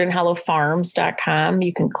verdanthollowfarms.com.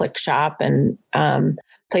 You can click shop and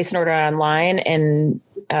place an order online and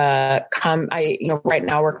come. Right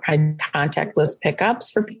now we're kind of contactless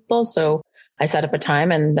pickups for people. So I set up a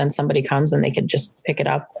time and then somebody comes and they can just pick it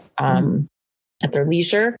up at their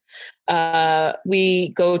leisure. We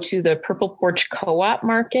go to the Purple Porch Co-op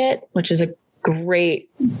Market, which is a great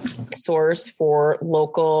source for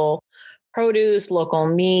local produce, local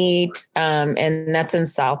meat, and that's in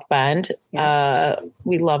South Bend.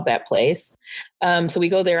 We love that place. So we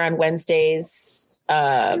go there on Wednesdays,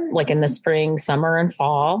 like in the spring, summer, and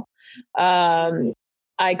fall.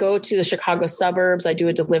 I go to the Chicago suburbs. I do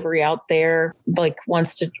a delivery out there, like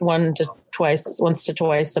once to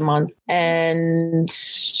twice a month. And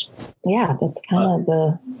yeah, that's kind of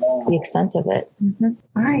the extent of it. Mm-hmm.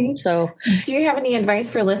 All right. So do you have any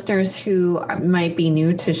advice for listeners who might be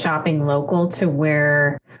new to shopping local to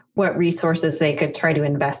what resources they could try to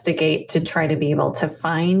investigate to try to be able to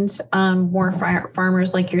find more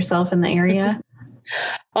farmers like yourself in the area?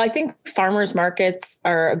 Well, I think farmers markets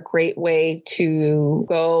are a great way to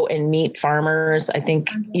go and meet farmers. I think,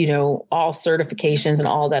 all certifications and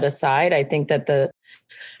all that aside, I think that the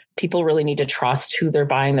people really need to trust who they're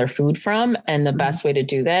buying their food from. And the best way to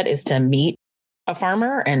do that is to meet a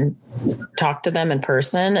farmer and talk to them in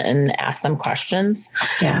person and ask them questions.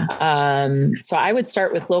 Yeah. So I would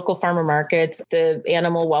start with local farmer markets. The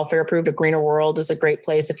Animal Welfare Approved, A Greener World is a great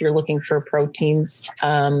place if you're looking for proteins.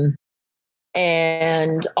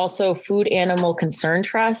 And also Food Animal Concern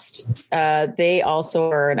Trust. They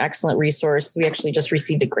also are an excellent resource. We actually just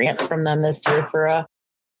received a grant from them this year for a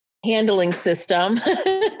handling system.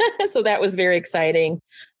 So that was very exciting.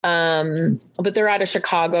 But they're out of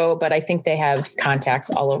Chicago, but I think they have contacts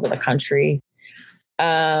all over the country.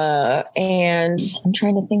 And I'm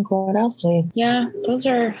trying to think what else I think those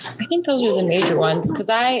are the major ones. Cause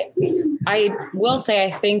I will say,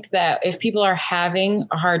 I think that if people are having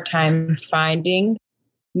a hard time finding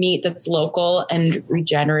meat that's local and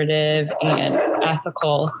regenerative and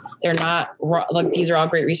ethical, they're not wrong. Like, these are all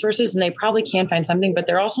great resources and they probably can find something, but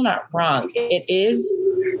they're also not wrong. It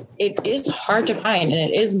is hard to find,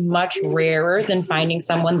 and it is much rarer than finding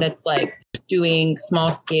someone that's like doing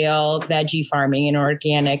small scale veggie farming in an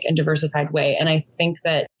organic and diversified way. And I think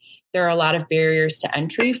that there are a lot of barriers to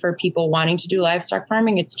entry for people wanting to do livestock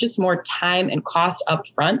farming. It's just more time and cost up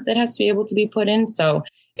front that has to be able to be put in. So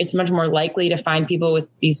it's much more likely to find people with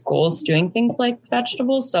these goals doing things like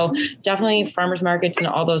vegetables. So definitely farmers markets and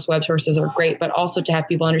all those web sources are great, but also to have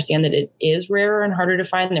people understand that it is rarer and harder to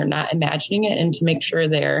find. They're not imagining it, and to make sure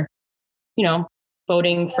they're,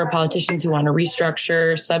 voting for politicians who want to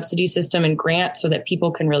restructure subsidy system and grant so that people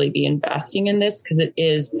can really be investing in this, because it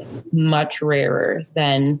is much rarer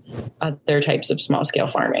than other types of small scale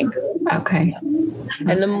farming. Okay.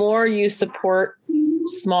 And the more you support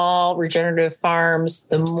small regenerative farms,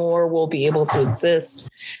 the more we'll be able to exist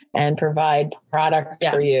and provide product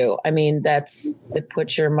for you. I mean, it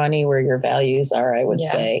puts your money where your values are, I would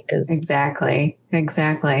say. Exactly. I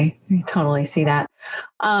totally see that.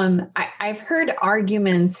 I've heard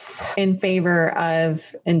arguments in favor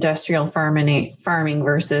of industrial farming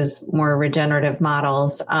versus more regenerative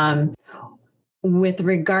models. With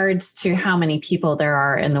regards to how many people there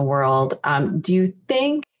are in the world, do you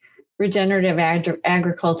think regenerative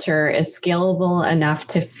agriculture is scalable enough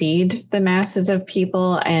to feed the masses of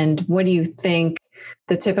people? And what do you think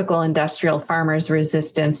the typical industrial farmer's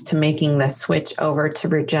resistance to making the switch over to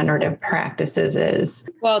regenerative practices is?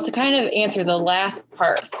 Well, to kind of answer the last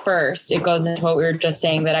part first, it goes into what we were just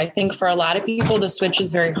saying, that I think for a lot of people, the switch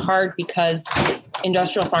is very hard because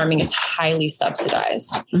industrial farming is highly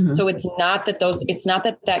subsidized. Mm-hmm. So it's not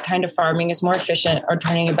that kind of farming is more efficient or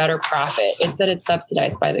turning a better profit. It's that it's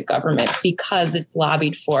subsidized by the government because it's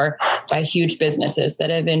lobbied for by huge businesses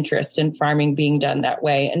that have interest in farming being done that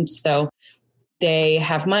way. And so they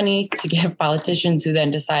have money to give politicians who then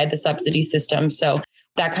decide the subsidy system. So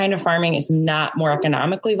that kind of farming is not more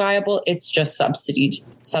economically viable. It's just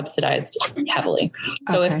subsidized heavily.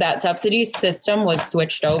 So if that subsidy system was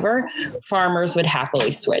switched over, farmers would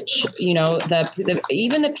happily switch. You know,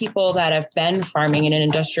 even the people that have been farming in an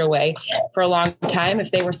industrial way for a long time,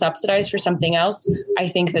 if they were subsidized for something else, I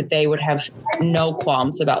think that they would have no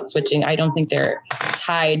qualms about switching. I don't think they're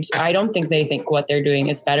tied. I don't think they think what they're doing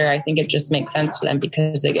is better. I think it just makes sense to them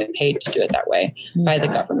because they get paid to do it that way by the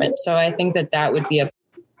government. So I think that would be a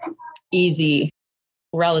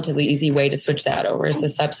relatively easy way to switch that over is the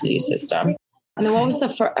subsidy system. And then what was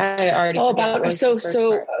I already forgot.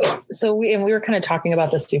 So we were kind of talking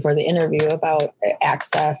about this before the interview about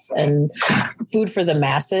access and food for the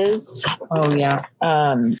masses. Oh yeah.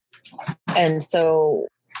 And so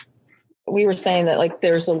we were saying that like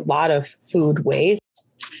there's a lot of food waste.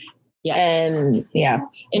 Yes. And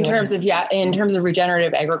in terms of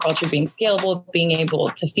regenerative agriculture being scalable, being able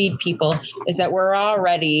to feed people, is that we're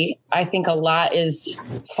already, I think a lot is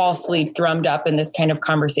falsely drummed up in this kind of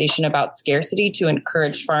conversation about scarcity to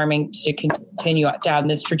encourage farming to continue down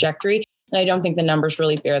this trajectory. And I don't think the numbers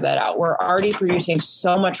really bear that out. We're already producing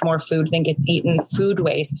so much more food than gets eaten. Food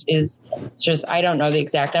waste is just, I don't know the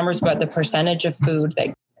exact numbers, but the percentage of food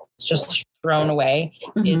that's just thrown away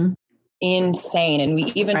is insane. And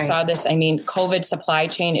we even saw this. I mean, COVID supply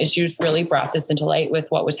chain issues really brought this into light with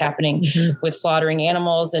what was happening with slaughtering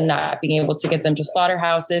animals and not being able to get them to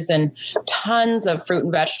slaughterhouses. And tons of fruit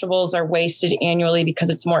and vegetables are wasted annually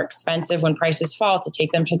because it's more expensive when prices fall to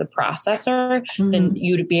take them to the processor than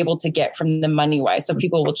you'd be able to get from them money wise. So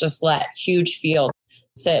people will just let huge fields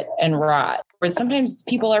sit and rot. But sometimes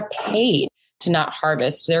people are paid to not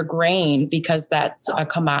harvest their grain because that's a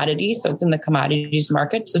commodity. So it's in the commodities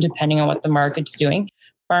market. So depending on what the market's doing,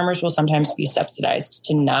 farmers will sometimes be subsidized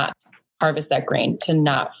to not harvest that grain, to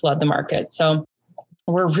not flood the market. So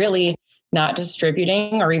we're really not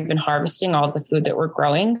distributing or even harvesting all the food that we're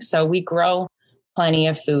growing. So we grow plenty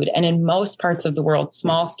of food. And in most parts of the world,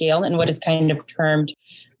 small scale and what is kind of termed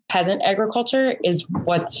peasant agriculture is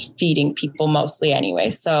what's feeding people mostly anyway.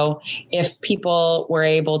 So if people were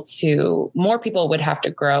able to, more people would have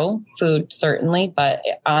to grow food, certainly, but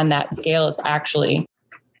on that scale is actually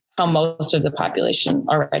how most of the population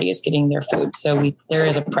already is getting their food. So there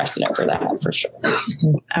is a precedent for that for sure.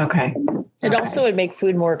 Okay. It also would make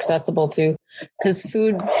food more accessible too, because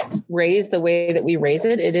food raised the way that we raise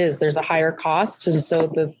it, there's a higher cost. And so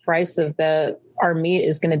the price of our meat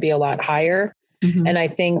is going to be a lot higher. And I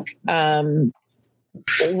think one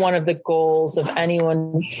of the goals of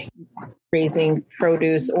anyone raising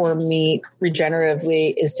produce or meat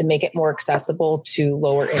regeneratively is to make it more accessible to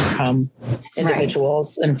lower income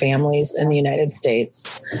individuals and families in the United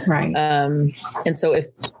States. Right. And so if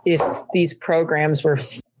these programs were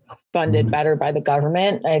funded better by the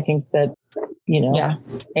government, I think that,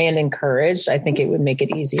 and encouraged, I think it would make it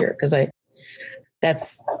easier because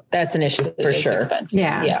that's an issue for sure.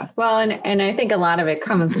 Yeah. Well, and I think a lot of it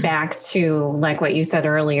comes back to like what you said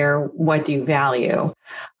earlier, what do you value?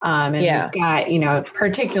 And we've got,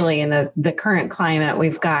 particularly in the current climate,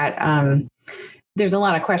 we've got, there's a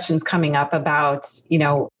lot of questions coming up about,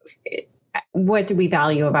 what do we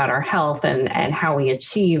value about our health and how we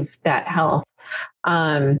achieve that health?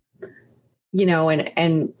 And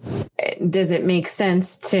does it make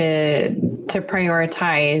sense to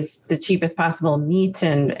prioritize the cheapest possible meat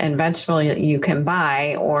and vegetable that you can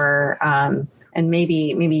buy, or and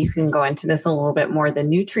maybe you can go into this a little bit more, the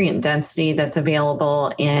nutrient density that's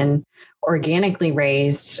available in organically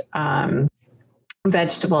raised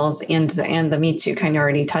vegetables and the meats you kind of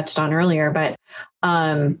already touched on earlier, but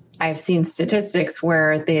I've seen statistics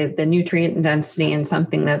where the nutrient density in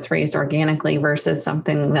something that's raised organically versus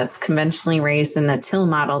something that's conventionally raised in the till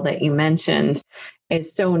model that you mentioned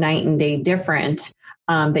is so night and day different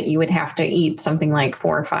that you would have to eat something like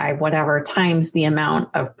 4 or 5, whatever, times the amount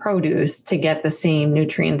of produce to get the same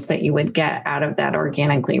nutrients that you would get out of that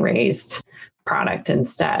organically raised product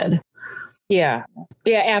instead. Yeah,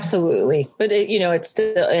 absolutely. But it's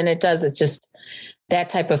still, and it's just, that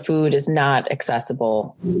type of food is not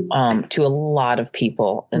accessible to a lot of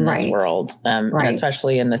people in this world, and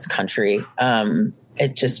especially in this country.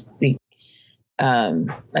 It just, we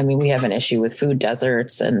have an issue with food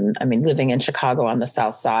deserts, and living in Chicago on the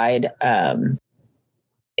South Side,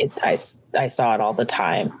 I saw it all the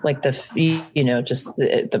time. Like the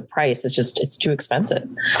price is just, it's too expensive.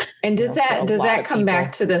 And does that come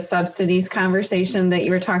back to the subsidies conversation that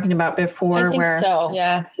you were talking about before? I think so.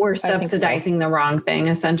 Yeah. We're subsidizing the wrong thing,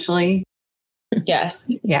 essentially.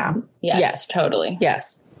 Yes. Yeah. Yes, totally.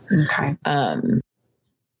 Yes. Okay.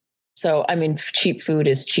 So, cheap food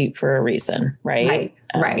is cheap for a reason, right?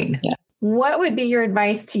 Right. Yeah. What would be your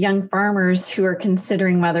advice to young farmers who are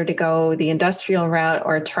considering whether to go the industrial route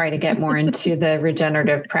or try to get more into the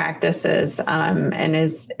regenerative practices? And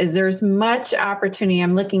is there as much opportunity?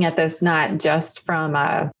 I'm looking at this not just from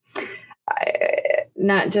the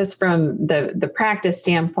practice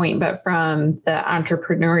standpoint, but from the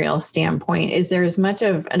entrepreneurial standpoint. Is there as much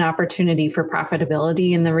of an opportunity for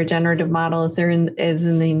profitability in the regenerative model as there is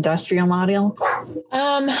in the industrial model?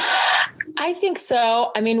 I think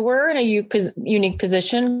so. I mean, we're in a unique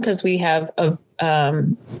position because we have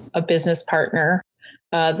a business partner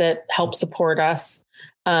that helps support us.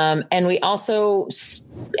 And we also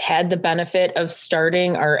had the benefit of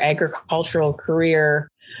starting our agricultural career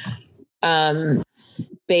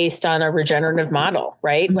based on a regenerative model,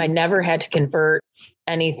 right? I never had to convert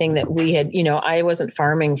anything that we had, I wasn't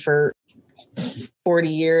farming for 40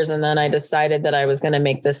 years. And then I decided that I was going to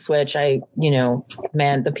make this switch.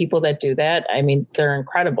 The people that do that, I mean, they're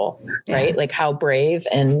incredible, right? Like how brave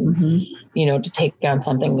and, to take on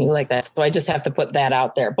something new like that. So I just have to put that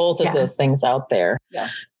out there, both of those things out there. Yeah.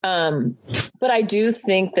 But I do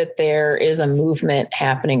think that there is a movement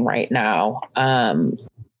happening right now. And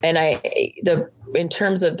in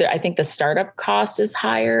terms of I think the startup cost is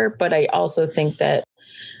higher, but I also think that,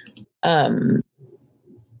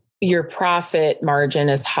 your profit margin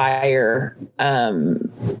is higher.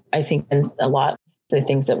 I think in a lot of the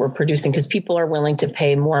things that we're producing, because people are willing to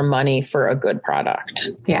pay more money for a good product.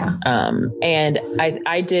 Yeah. And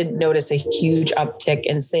I did notice a huge uptick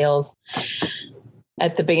in sales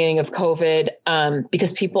at the beginning of COVID,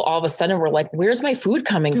 because people all of a sudden were like, where's my food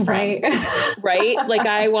coming from? Right. Right. Like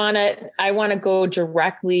I want to go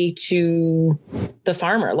directly to the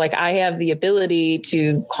farmer. Like I have the ability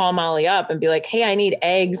to call Molly up and be like, hey, I need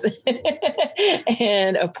eggs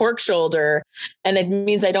and a pork shoulder. And it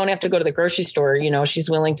means I don't have to go to the grocery store. She's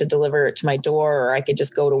willing to deliver it to my door, or I could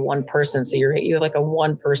just go to one person. So you're like a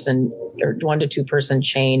 1 person or 1 to 2 person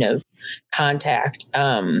chain of contact.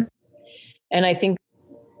 And I think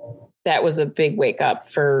that was a big wake up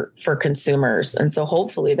for consumers. And so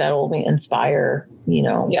hopefully that will inspire,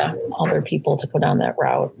 other people to go down that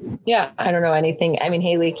route. Yeah. I don't know anything. I mean,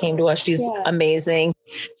 Haley came to us. She's amazing.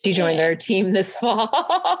 She joined our team this fall.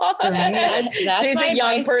 She's a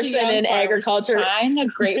young person in agriculture. Find a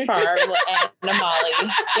great farm and a Molly.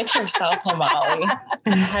 Get yourself a Molly.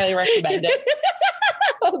 I highly recommend it.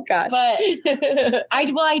 Oh gosh. But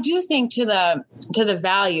I do think to the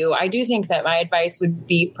value, I do think that my advice would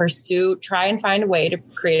be try and find a way to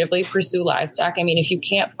creatively pursue livestock. I mean, if you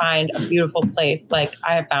can't find a beautiful place like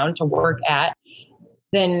I have found to work at,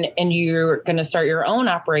 and you're going to start your own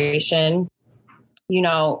operation,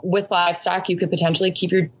 with livestock, you could potentially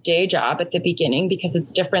keep your day job at the beginning because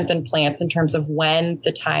it's different than plants in terms of when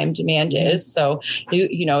the time demand is. So,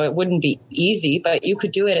 it wouldn't be easy, but you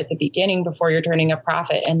could do it at the beginning before you're turning a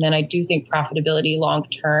profit. And then I do think profitability long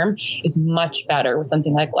term is much better with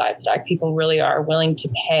something like livestock. People really are willing to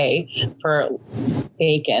pay for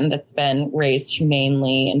bacon that's been raised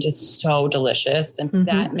humanely and just so delicious. And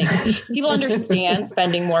that makes people understand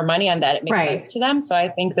spending more money on that. It makes sense to them. So I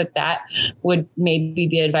think that would maybe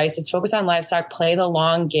be advice is focus on livestock, play the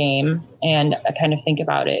long game, and kind of think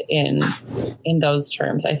about it in those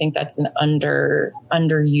terms. I think that's an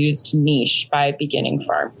underused niche by beginning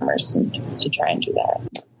farmers to try and do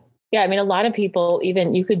that. Yeah. I mean, a lot of people,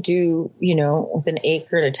 even you could do, with an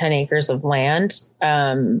acre to 10 acres of land,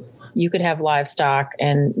 you could have livestock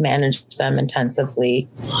and manage them intensively.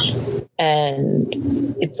 And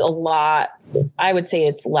it's a lot, I would say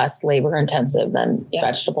it's less labor intensive than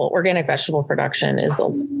organic vegetable production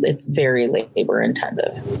it's very labor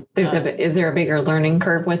intensive. Is there a bigger learning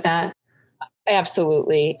curve with that?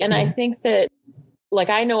 Absolutely. And I think that, like,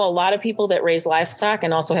 I know a lot of people that raise livestock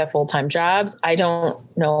and also have full-time jobs. I don't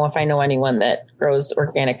know if I know anyone that grows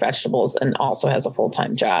organic vegetables and also has a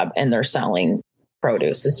full-time job and they're selling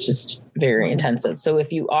produce. It's just very intensive. So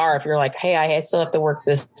if you're like, hey, I still have to work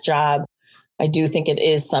this job, I do think it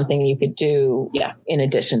is something you could do in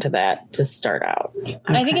addition to that to start out.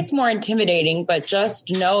 And I think it's more intimidating, but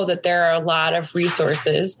just know that there are a lot of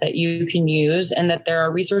resources that you can use and that there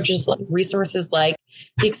are resources like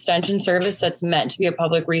the extension service that's meant to be a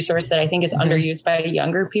public resource that I think is underused by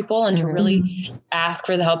younger people, and to really ask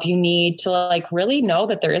for the help you need to really know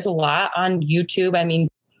that there is a lot on YouTube. I mean,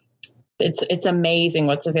 it's amazing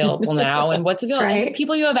what's available now and what's available. And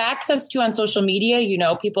people you have access to on social media,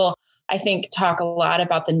 people, I think, talk a lot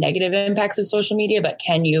about the negative impacts of social media, but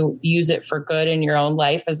can you use it for good in your own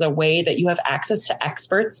life as a way that you have access to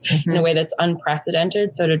experts in a way that's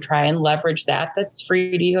unprecedented? So to try and leverage that's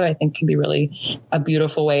free to you, I think can be really a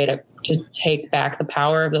beautiful way to take back the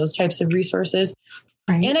power of those types of resources.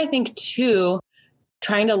 Right. And I think too,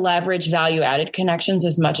 trying to leverage value added connections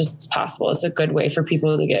as much as possible is a good way for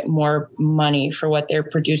people to get more money for what they're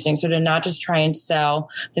producing. So to not just try and sell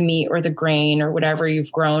the meat or the grain or whatever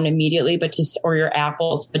you've grown immediately, or your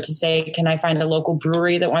apples, but to say, can I find a local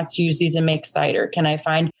brewery that wants to use these and make cider? Can I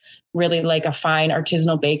find really like a fine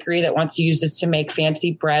artisanal bakery that wants to use this to make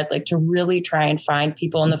fancy bread? Like to really try and find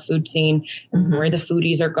people in the food scene and where the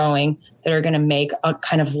foodies are going that are going to make a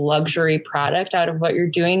kind of luxury product out of what you're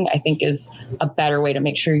doing, I think is a better way to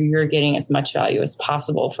make sure you're getting as much value as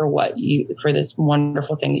possible for this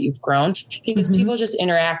wonderful thing that you've grown, because people just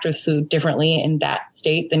interact with food differently in that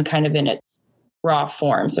state than kind of in its raw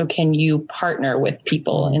form. So can you partner with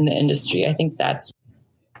people in the industry? I think that's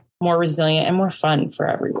more resilient and more fun for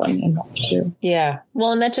everyone involved too. Yeah.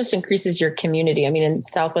 Well, and that just increases your community. I mean, in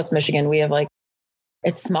Southwest Michigan, we have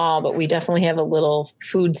it's small, but we definitely have a little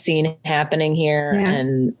food scene happening here. Yeah.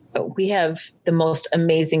 And we have the most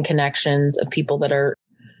amazing connections of people that are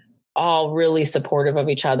all really supportive of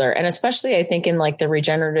each other. And especially I think in like the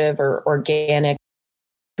regenerative or organic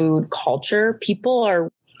food culture, people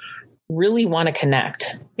really want to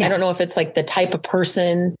connect. Yeah. I don't know if it's like the type of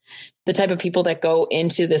people that go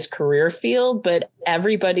into this career field, but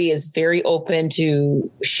everybody is very open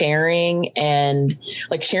to sharing and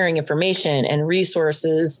like sharing information and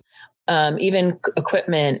resources, even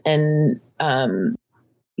equipment and,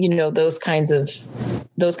 those kinds of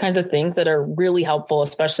things that are really helpful,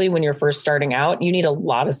 especially when you're first starting out. You need a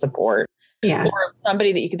lot of support. Yeah. Or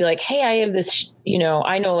somebody that you could be like, hey, I have this,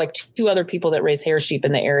 I know like 2 other people that raise hair sheep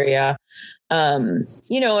in the area. And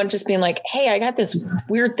just being like, hey, I got this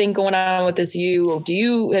weird thing going on with this.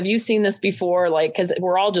 Have you seen this before? Like, cause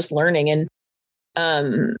we're all just learning.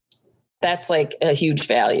 And, that's like a huge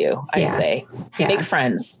value, I'd say. Yeah. Make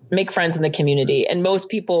friends in the community. And most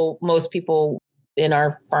people in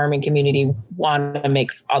our farming community want to make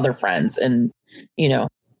other friends and,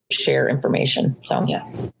 share information. So,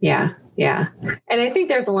 yeah. Yeah. Yeah. And I think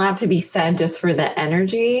there's a lot to be said just for the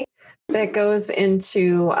energy that goes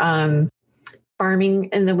into, farming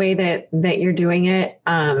in the way that you're doing it.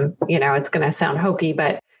 It's going to sound hokey,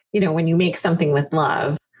 but when you make something with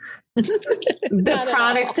love, the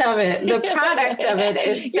product of it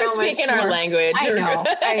is so much speaking our language. I know.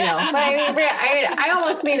 But I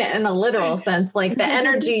almost mean it in a literal sense. Like the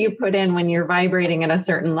energy you put in when you're vibrating at a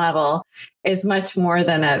certain level is much more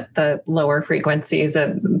than at the lower frequencies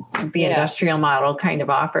of the industrial model kind of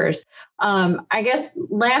offers. I guess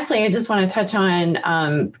lastly, I just want to touch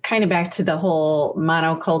on kind of back to the whole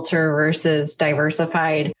monoculture versus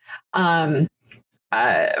diversified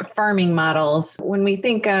farming models. When we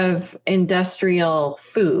think of industrial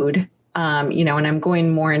food, and I'm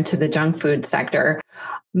going more into the junk food sector,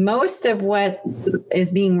 most of what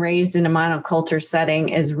is being raised in a monoculture setting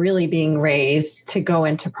is really being raised to go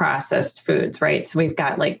into processed foods, right? So we've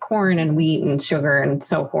got like corn and wheat and sugar and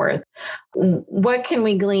so forth. What can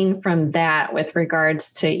we glean from that with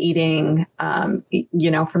regards to eating, from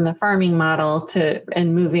the farming model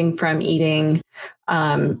and moving from eating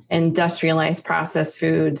industrialized processed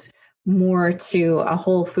foods more to a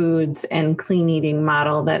whole foods and clean eating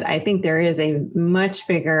model that I think there is a much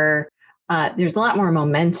bigger, there's a lot more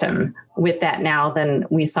momentum with that now than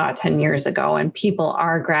we saw 10 years ago. And people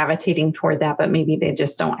are gravitating toward that, but maybe they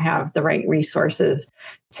just don't have the right resources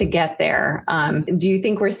to get there. Do you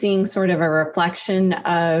think we're seeing sort of a reflection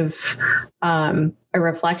of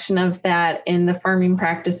that in the farming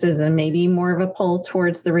practices and maybe more of a pull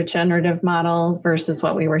towards the regenerative model versus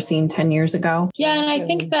what we were seeing 10 years ago? Yeah. And I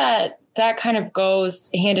think that kind of goes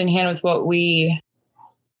hand in hand with what we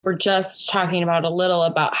were just talking about a little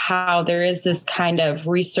about how there is this kind of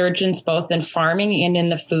resurgence both in farming and in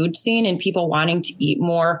the food scene and people wanting to eat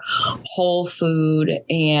more whole food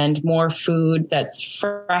and more food that's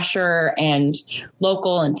fresher and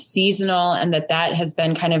local and seasonal. And that has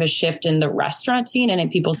been kind of a shift in the restaurant scene and in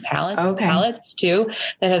people's palates too.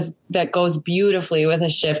 That goes beautifully with a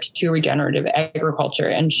shift to regenerative agriculture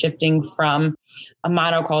and shifting from a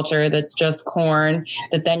monoculture that's just corn,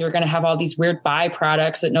 that then you're going to have all these weird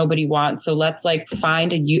byproducts that nobody wants. So let's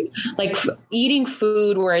find eating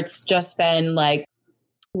food where it's just been like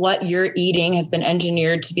what you're eating has been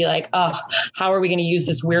engineered to be like, oh, how are we going to use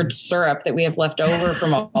this weird syrup that we have left over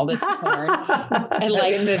from all this corn? And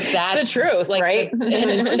that's the truth, right? And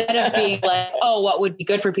instead of being like, oh, what would be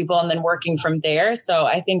good for people and then working from there. So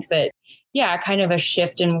I think that, kind of a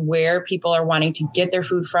shift in where people are wanting to get their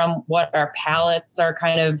food from, what our palates are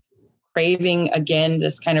kind of craving again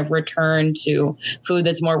this kind of return to food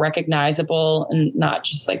that's more recognizable and not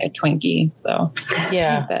just like a Twinkie. So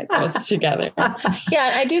yeah, that goes together.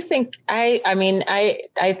 Yeah, I do think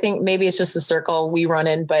I think maybe it's just a circle we run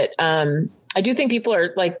in, but I do think people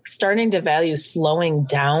are like starting to value slowing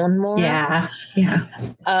down more. Yeah.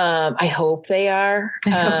 I hope they are. I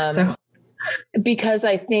hope so. Because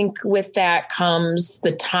I think with that comes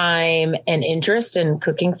the time and interest in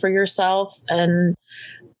cooking for yourself. And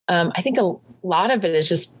I think a lot of it is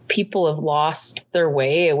just people have lost their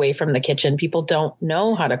way away from the kitchen. People don't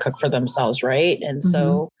know how to cook for themselves, right? And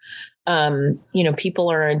so,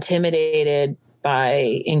 people are intimidated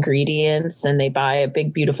by ingredients, and they buy a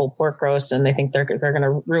big, beautiful pork roast and they think they're going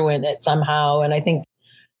to ruin it somehow. And I think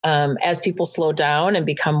as people slow down and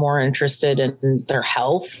become more interested in their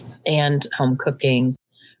health and home cooking,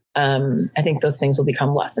 I think those things will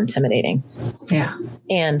become less intimidating. Yeah.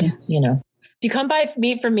 And, if you come buy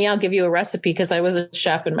meat from me, I'll give you a recipe because I was a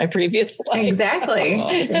chef in my previous life. Exactly.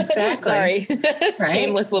 Sorry. Right?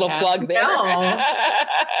 Shameless little plug there. No.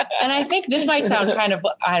 And I think this might sound kind of,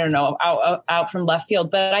 I don't know, out from left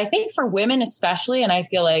field, but I think for women especially, and I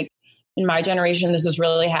feel like in my generation, this is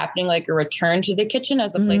really happening, like a return to the kitchen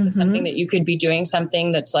as a place of something that you could be doing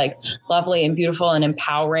something that's like lovely and beautiful and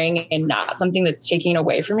empowering and not something that's taking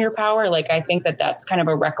away from your power. Like, I think that that's kind of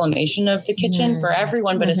a reclamation of the kitchen for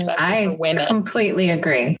everyone, but especially for women. I completely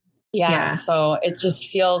agree. Yeah. So it just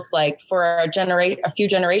feels like for a few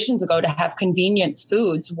generations ago to have convenience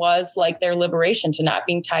foods was like their liberation to not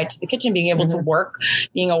being tied to the kitchen, being able to work,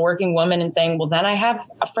 being a working woman and saying, well, then I have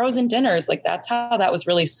frozen dinners. Like that's how that was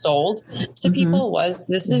really sold to people was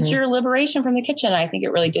this is your liberation from the kitchen. I think it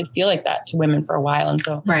really did feel like that to women for a while. And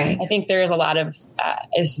so I think there is a lot of,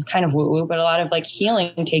 this is kind of woo woo, but a lot of like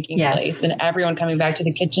healing taking place and everyone coming back to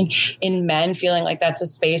the kitchen, in men feeling like that's a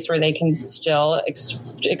space where they can still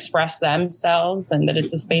express themselves and that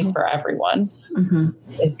it's a space for everyone.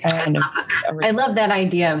 Is kind of I love that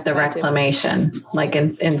idea of the reclamation, like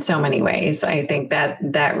in so many ways. I think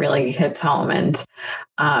that really hits home, and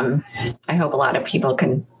I hope a lot of people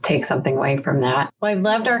can take something away from that. Well, I've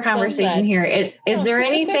loved our conversation here. Is there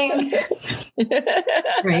anything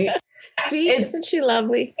right? See, isn't she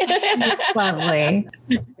lovely? Lovely.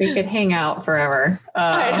 We could hang out forever.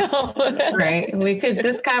 I know. Right.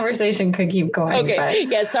 This conversation could keep going. Okay.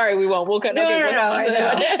 But... Yeah. Sorry, we won't. We'll cut. No. I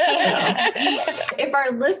know. If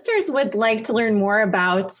our listeners would like to learn more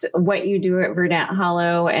about what you do at Verdant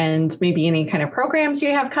Hollow and maybe any kind of programs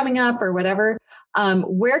you have coming up or whatever,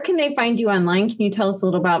 where can they find you online? Can you tell us a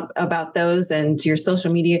little about those and your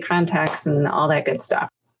social media contacts and all that good stuff?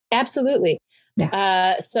 Absolutely.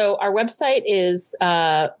 Yeah. So our website is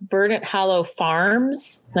Verdant Hollow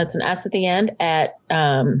Farms. That's an S at the end at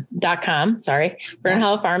 .com. Sorry,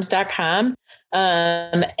 VerdantHollowFarms.com.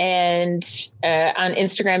 And on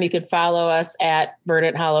Instagram, you could follow us at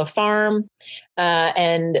Verdant Hollow Farm.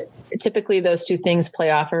 And typically those two things play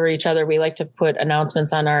off of each other. We like to put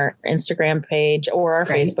announcements on our Instagram page or our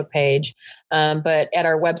Facebook page. But at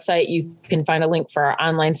our website, you can find a link for our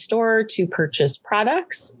online store to purchase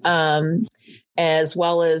products. As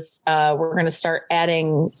well as we're going to start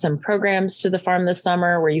adding some programs to the farm this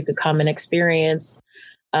summer where you could come and experience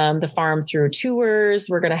the farm through tours.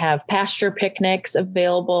 We're going to have pasture picnics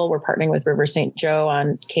available. We're partnering with River St. Joe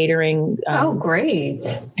on catering. Great.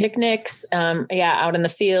 Picnics. Out in the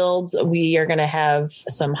fields. We are going to have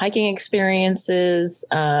some hiking experiences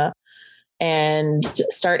and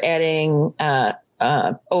start adding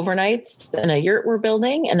overnights in a yurt we're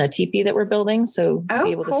building and a teepee that we're building. So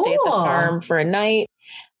be able to stay at the farm for a night,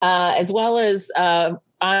 as well as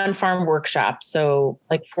on-farm workshops. So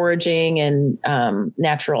like foraging and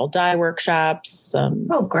natural dye workshops.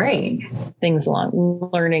 Great. Things along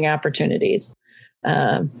learning opportunities.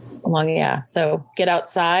 So get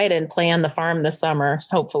outside and play on the farm this summer,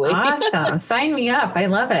 hopefully. Awesome. Sign me up. I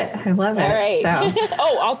love it. All right. So.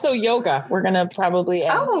 Also yoga. We're going to probably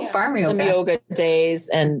add farm yoga. Some yoga days.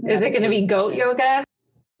 And is it going to be goat yoga?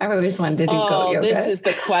 I've always wanted to do goat yoga. This is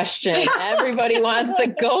the question. Everybody wants the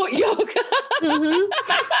goat yoga.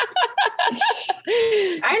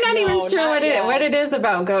 I'm not even sure what it is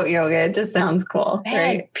about goat yoga. It just sounds cool. Man,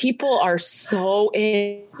 right? People are so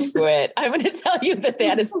into it. I'm going to tell you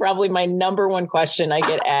that is probably my number one question I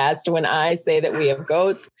get asked when I say that we have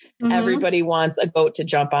goats. Everybody wants a goat to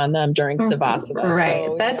jump on them during Savasana. Right.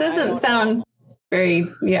 So, that doesn't sound very,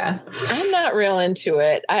 I'm not real into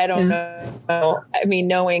it. I don't know. I mean,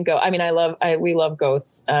 knowing goat. I mean, we love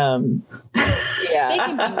goats. They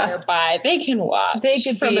can be nearby. They can watch. They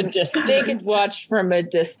could watch from a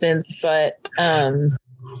distance, but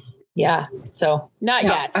Yeah. So not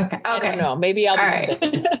yet. Okay. I don't know. Maybe I'll be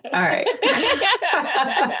convinced. All right.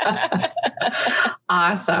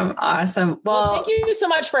 Awesome. Well, thank you so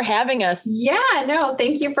much for having us. Yeah, no,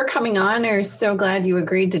 thank you for coming on. We're so glad you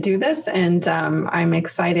agreed to do this. And I'm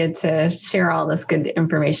excited to share all this good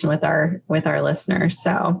information with our listeners.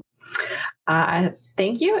 So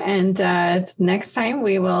thank you. And next time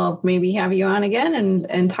we will maybe have you on again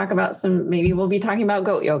and talk about maybe we'll be talking about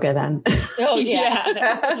goat yoga then. Oh, yeah. Yes.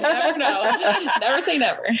 You never know. Never say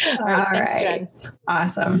never. All right. Thanks, Jen.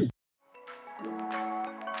 Awesome.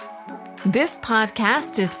 This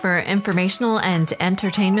podcast is for informational and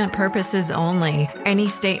entertainment purposes only. Any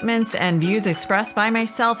statements and views expressed by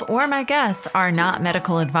myself or my guests are not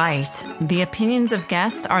medical advice. The opinions of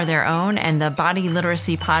guests are their own, and the Body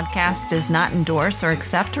Literacy Podcast does not endorse or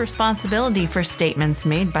accept responsibility for statements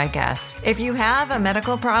made by guests. If you have a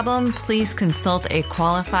medical problem, please consult a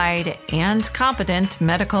qualified and competent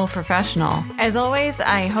medical professional. As always,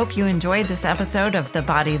 I hope you enjoyed this episode of the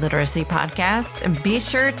Body Literacy Podcast. Be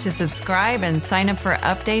sure to subscribe and sign up for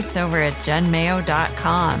updates over at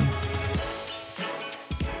jenmayo.com.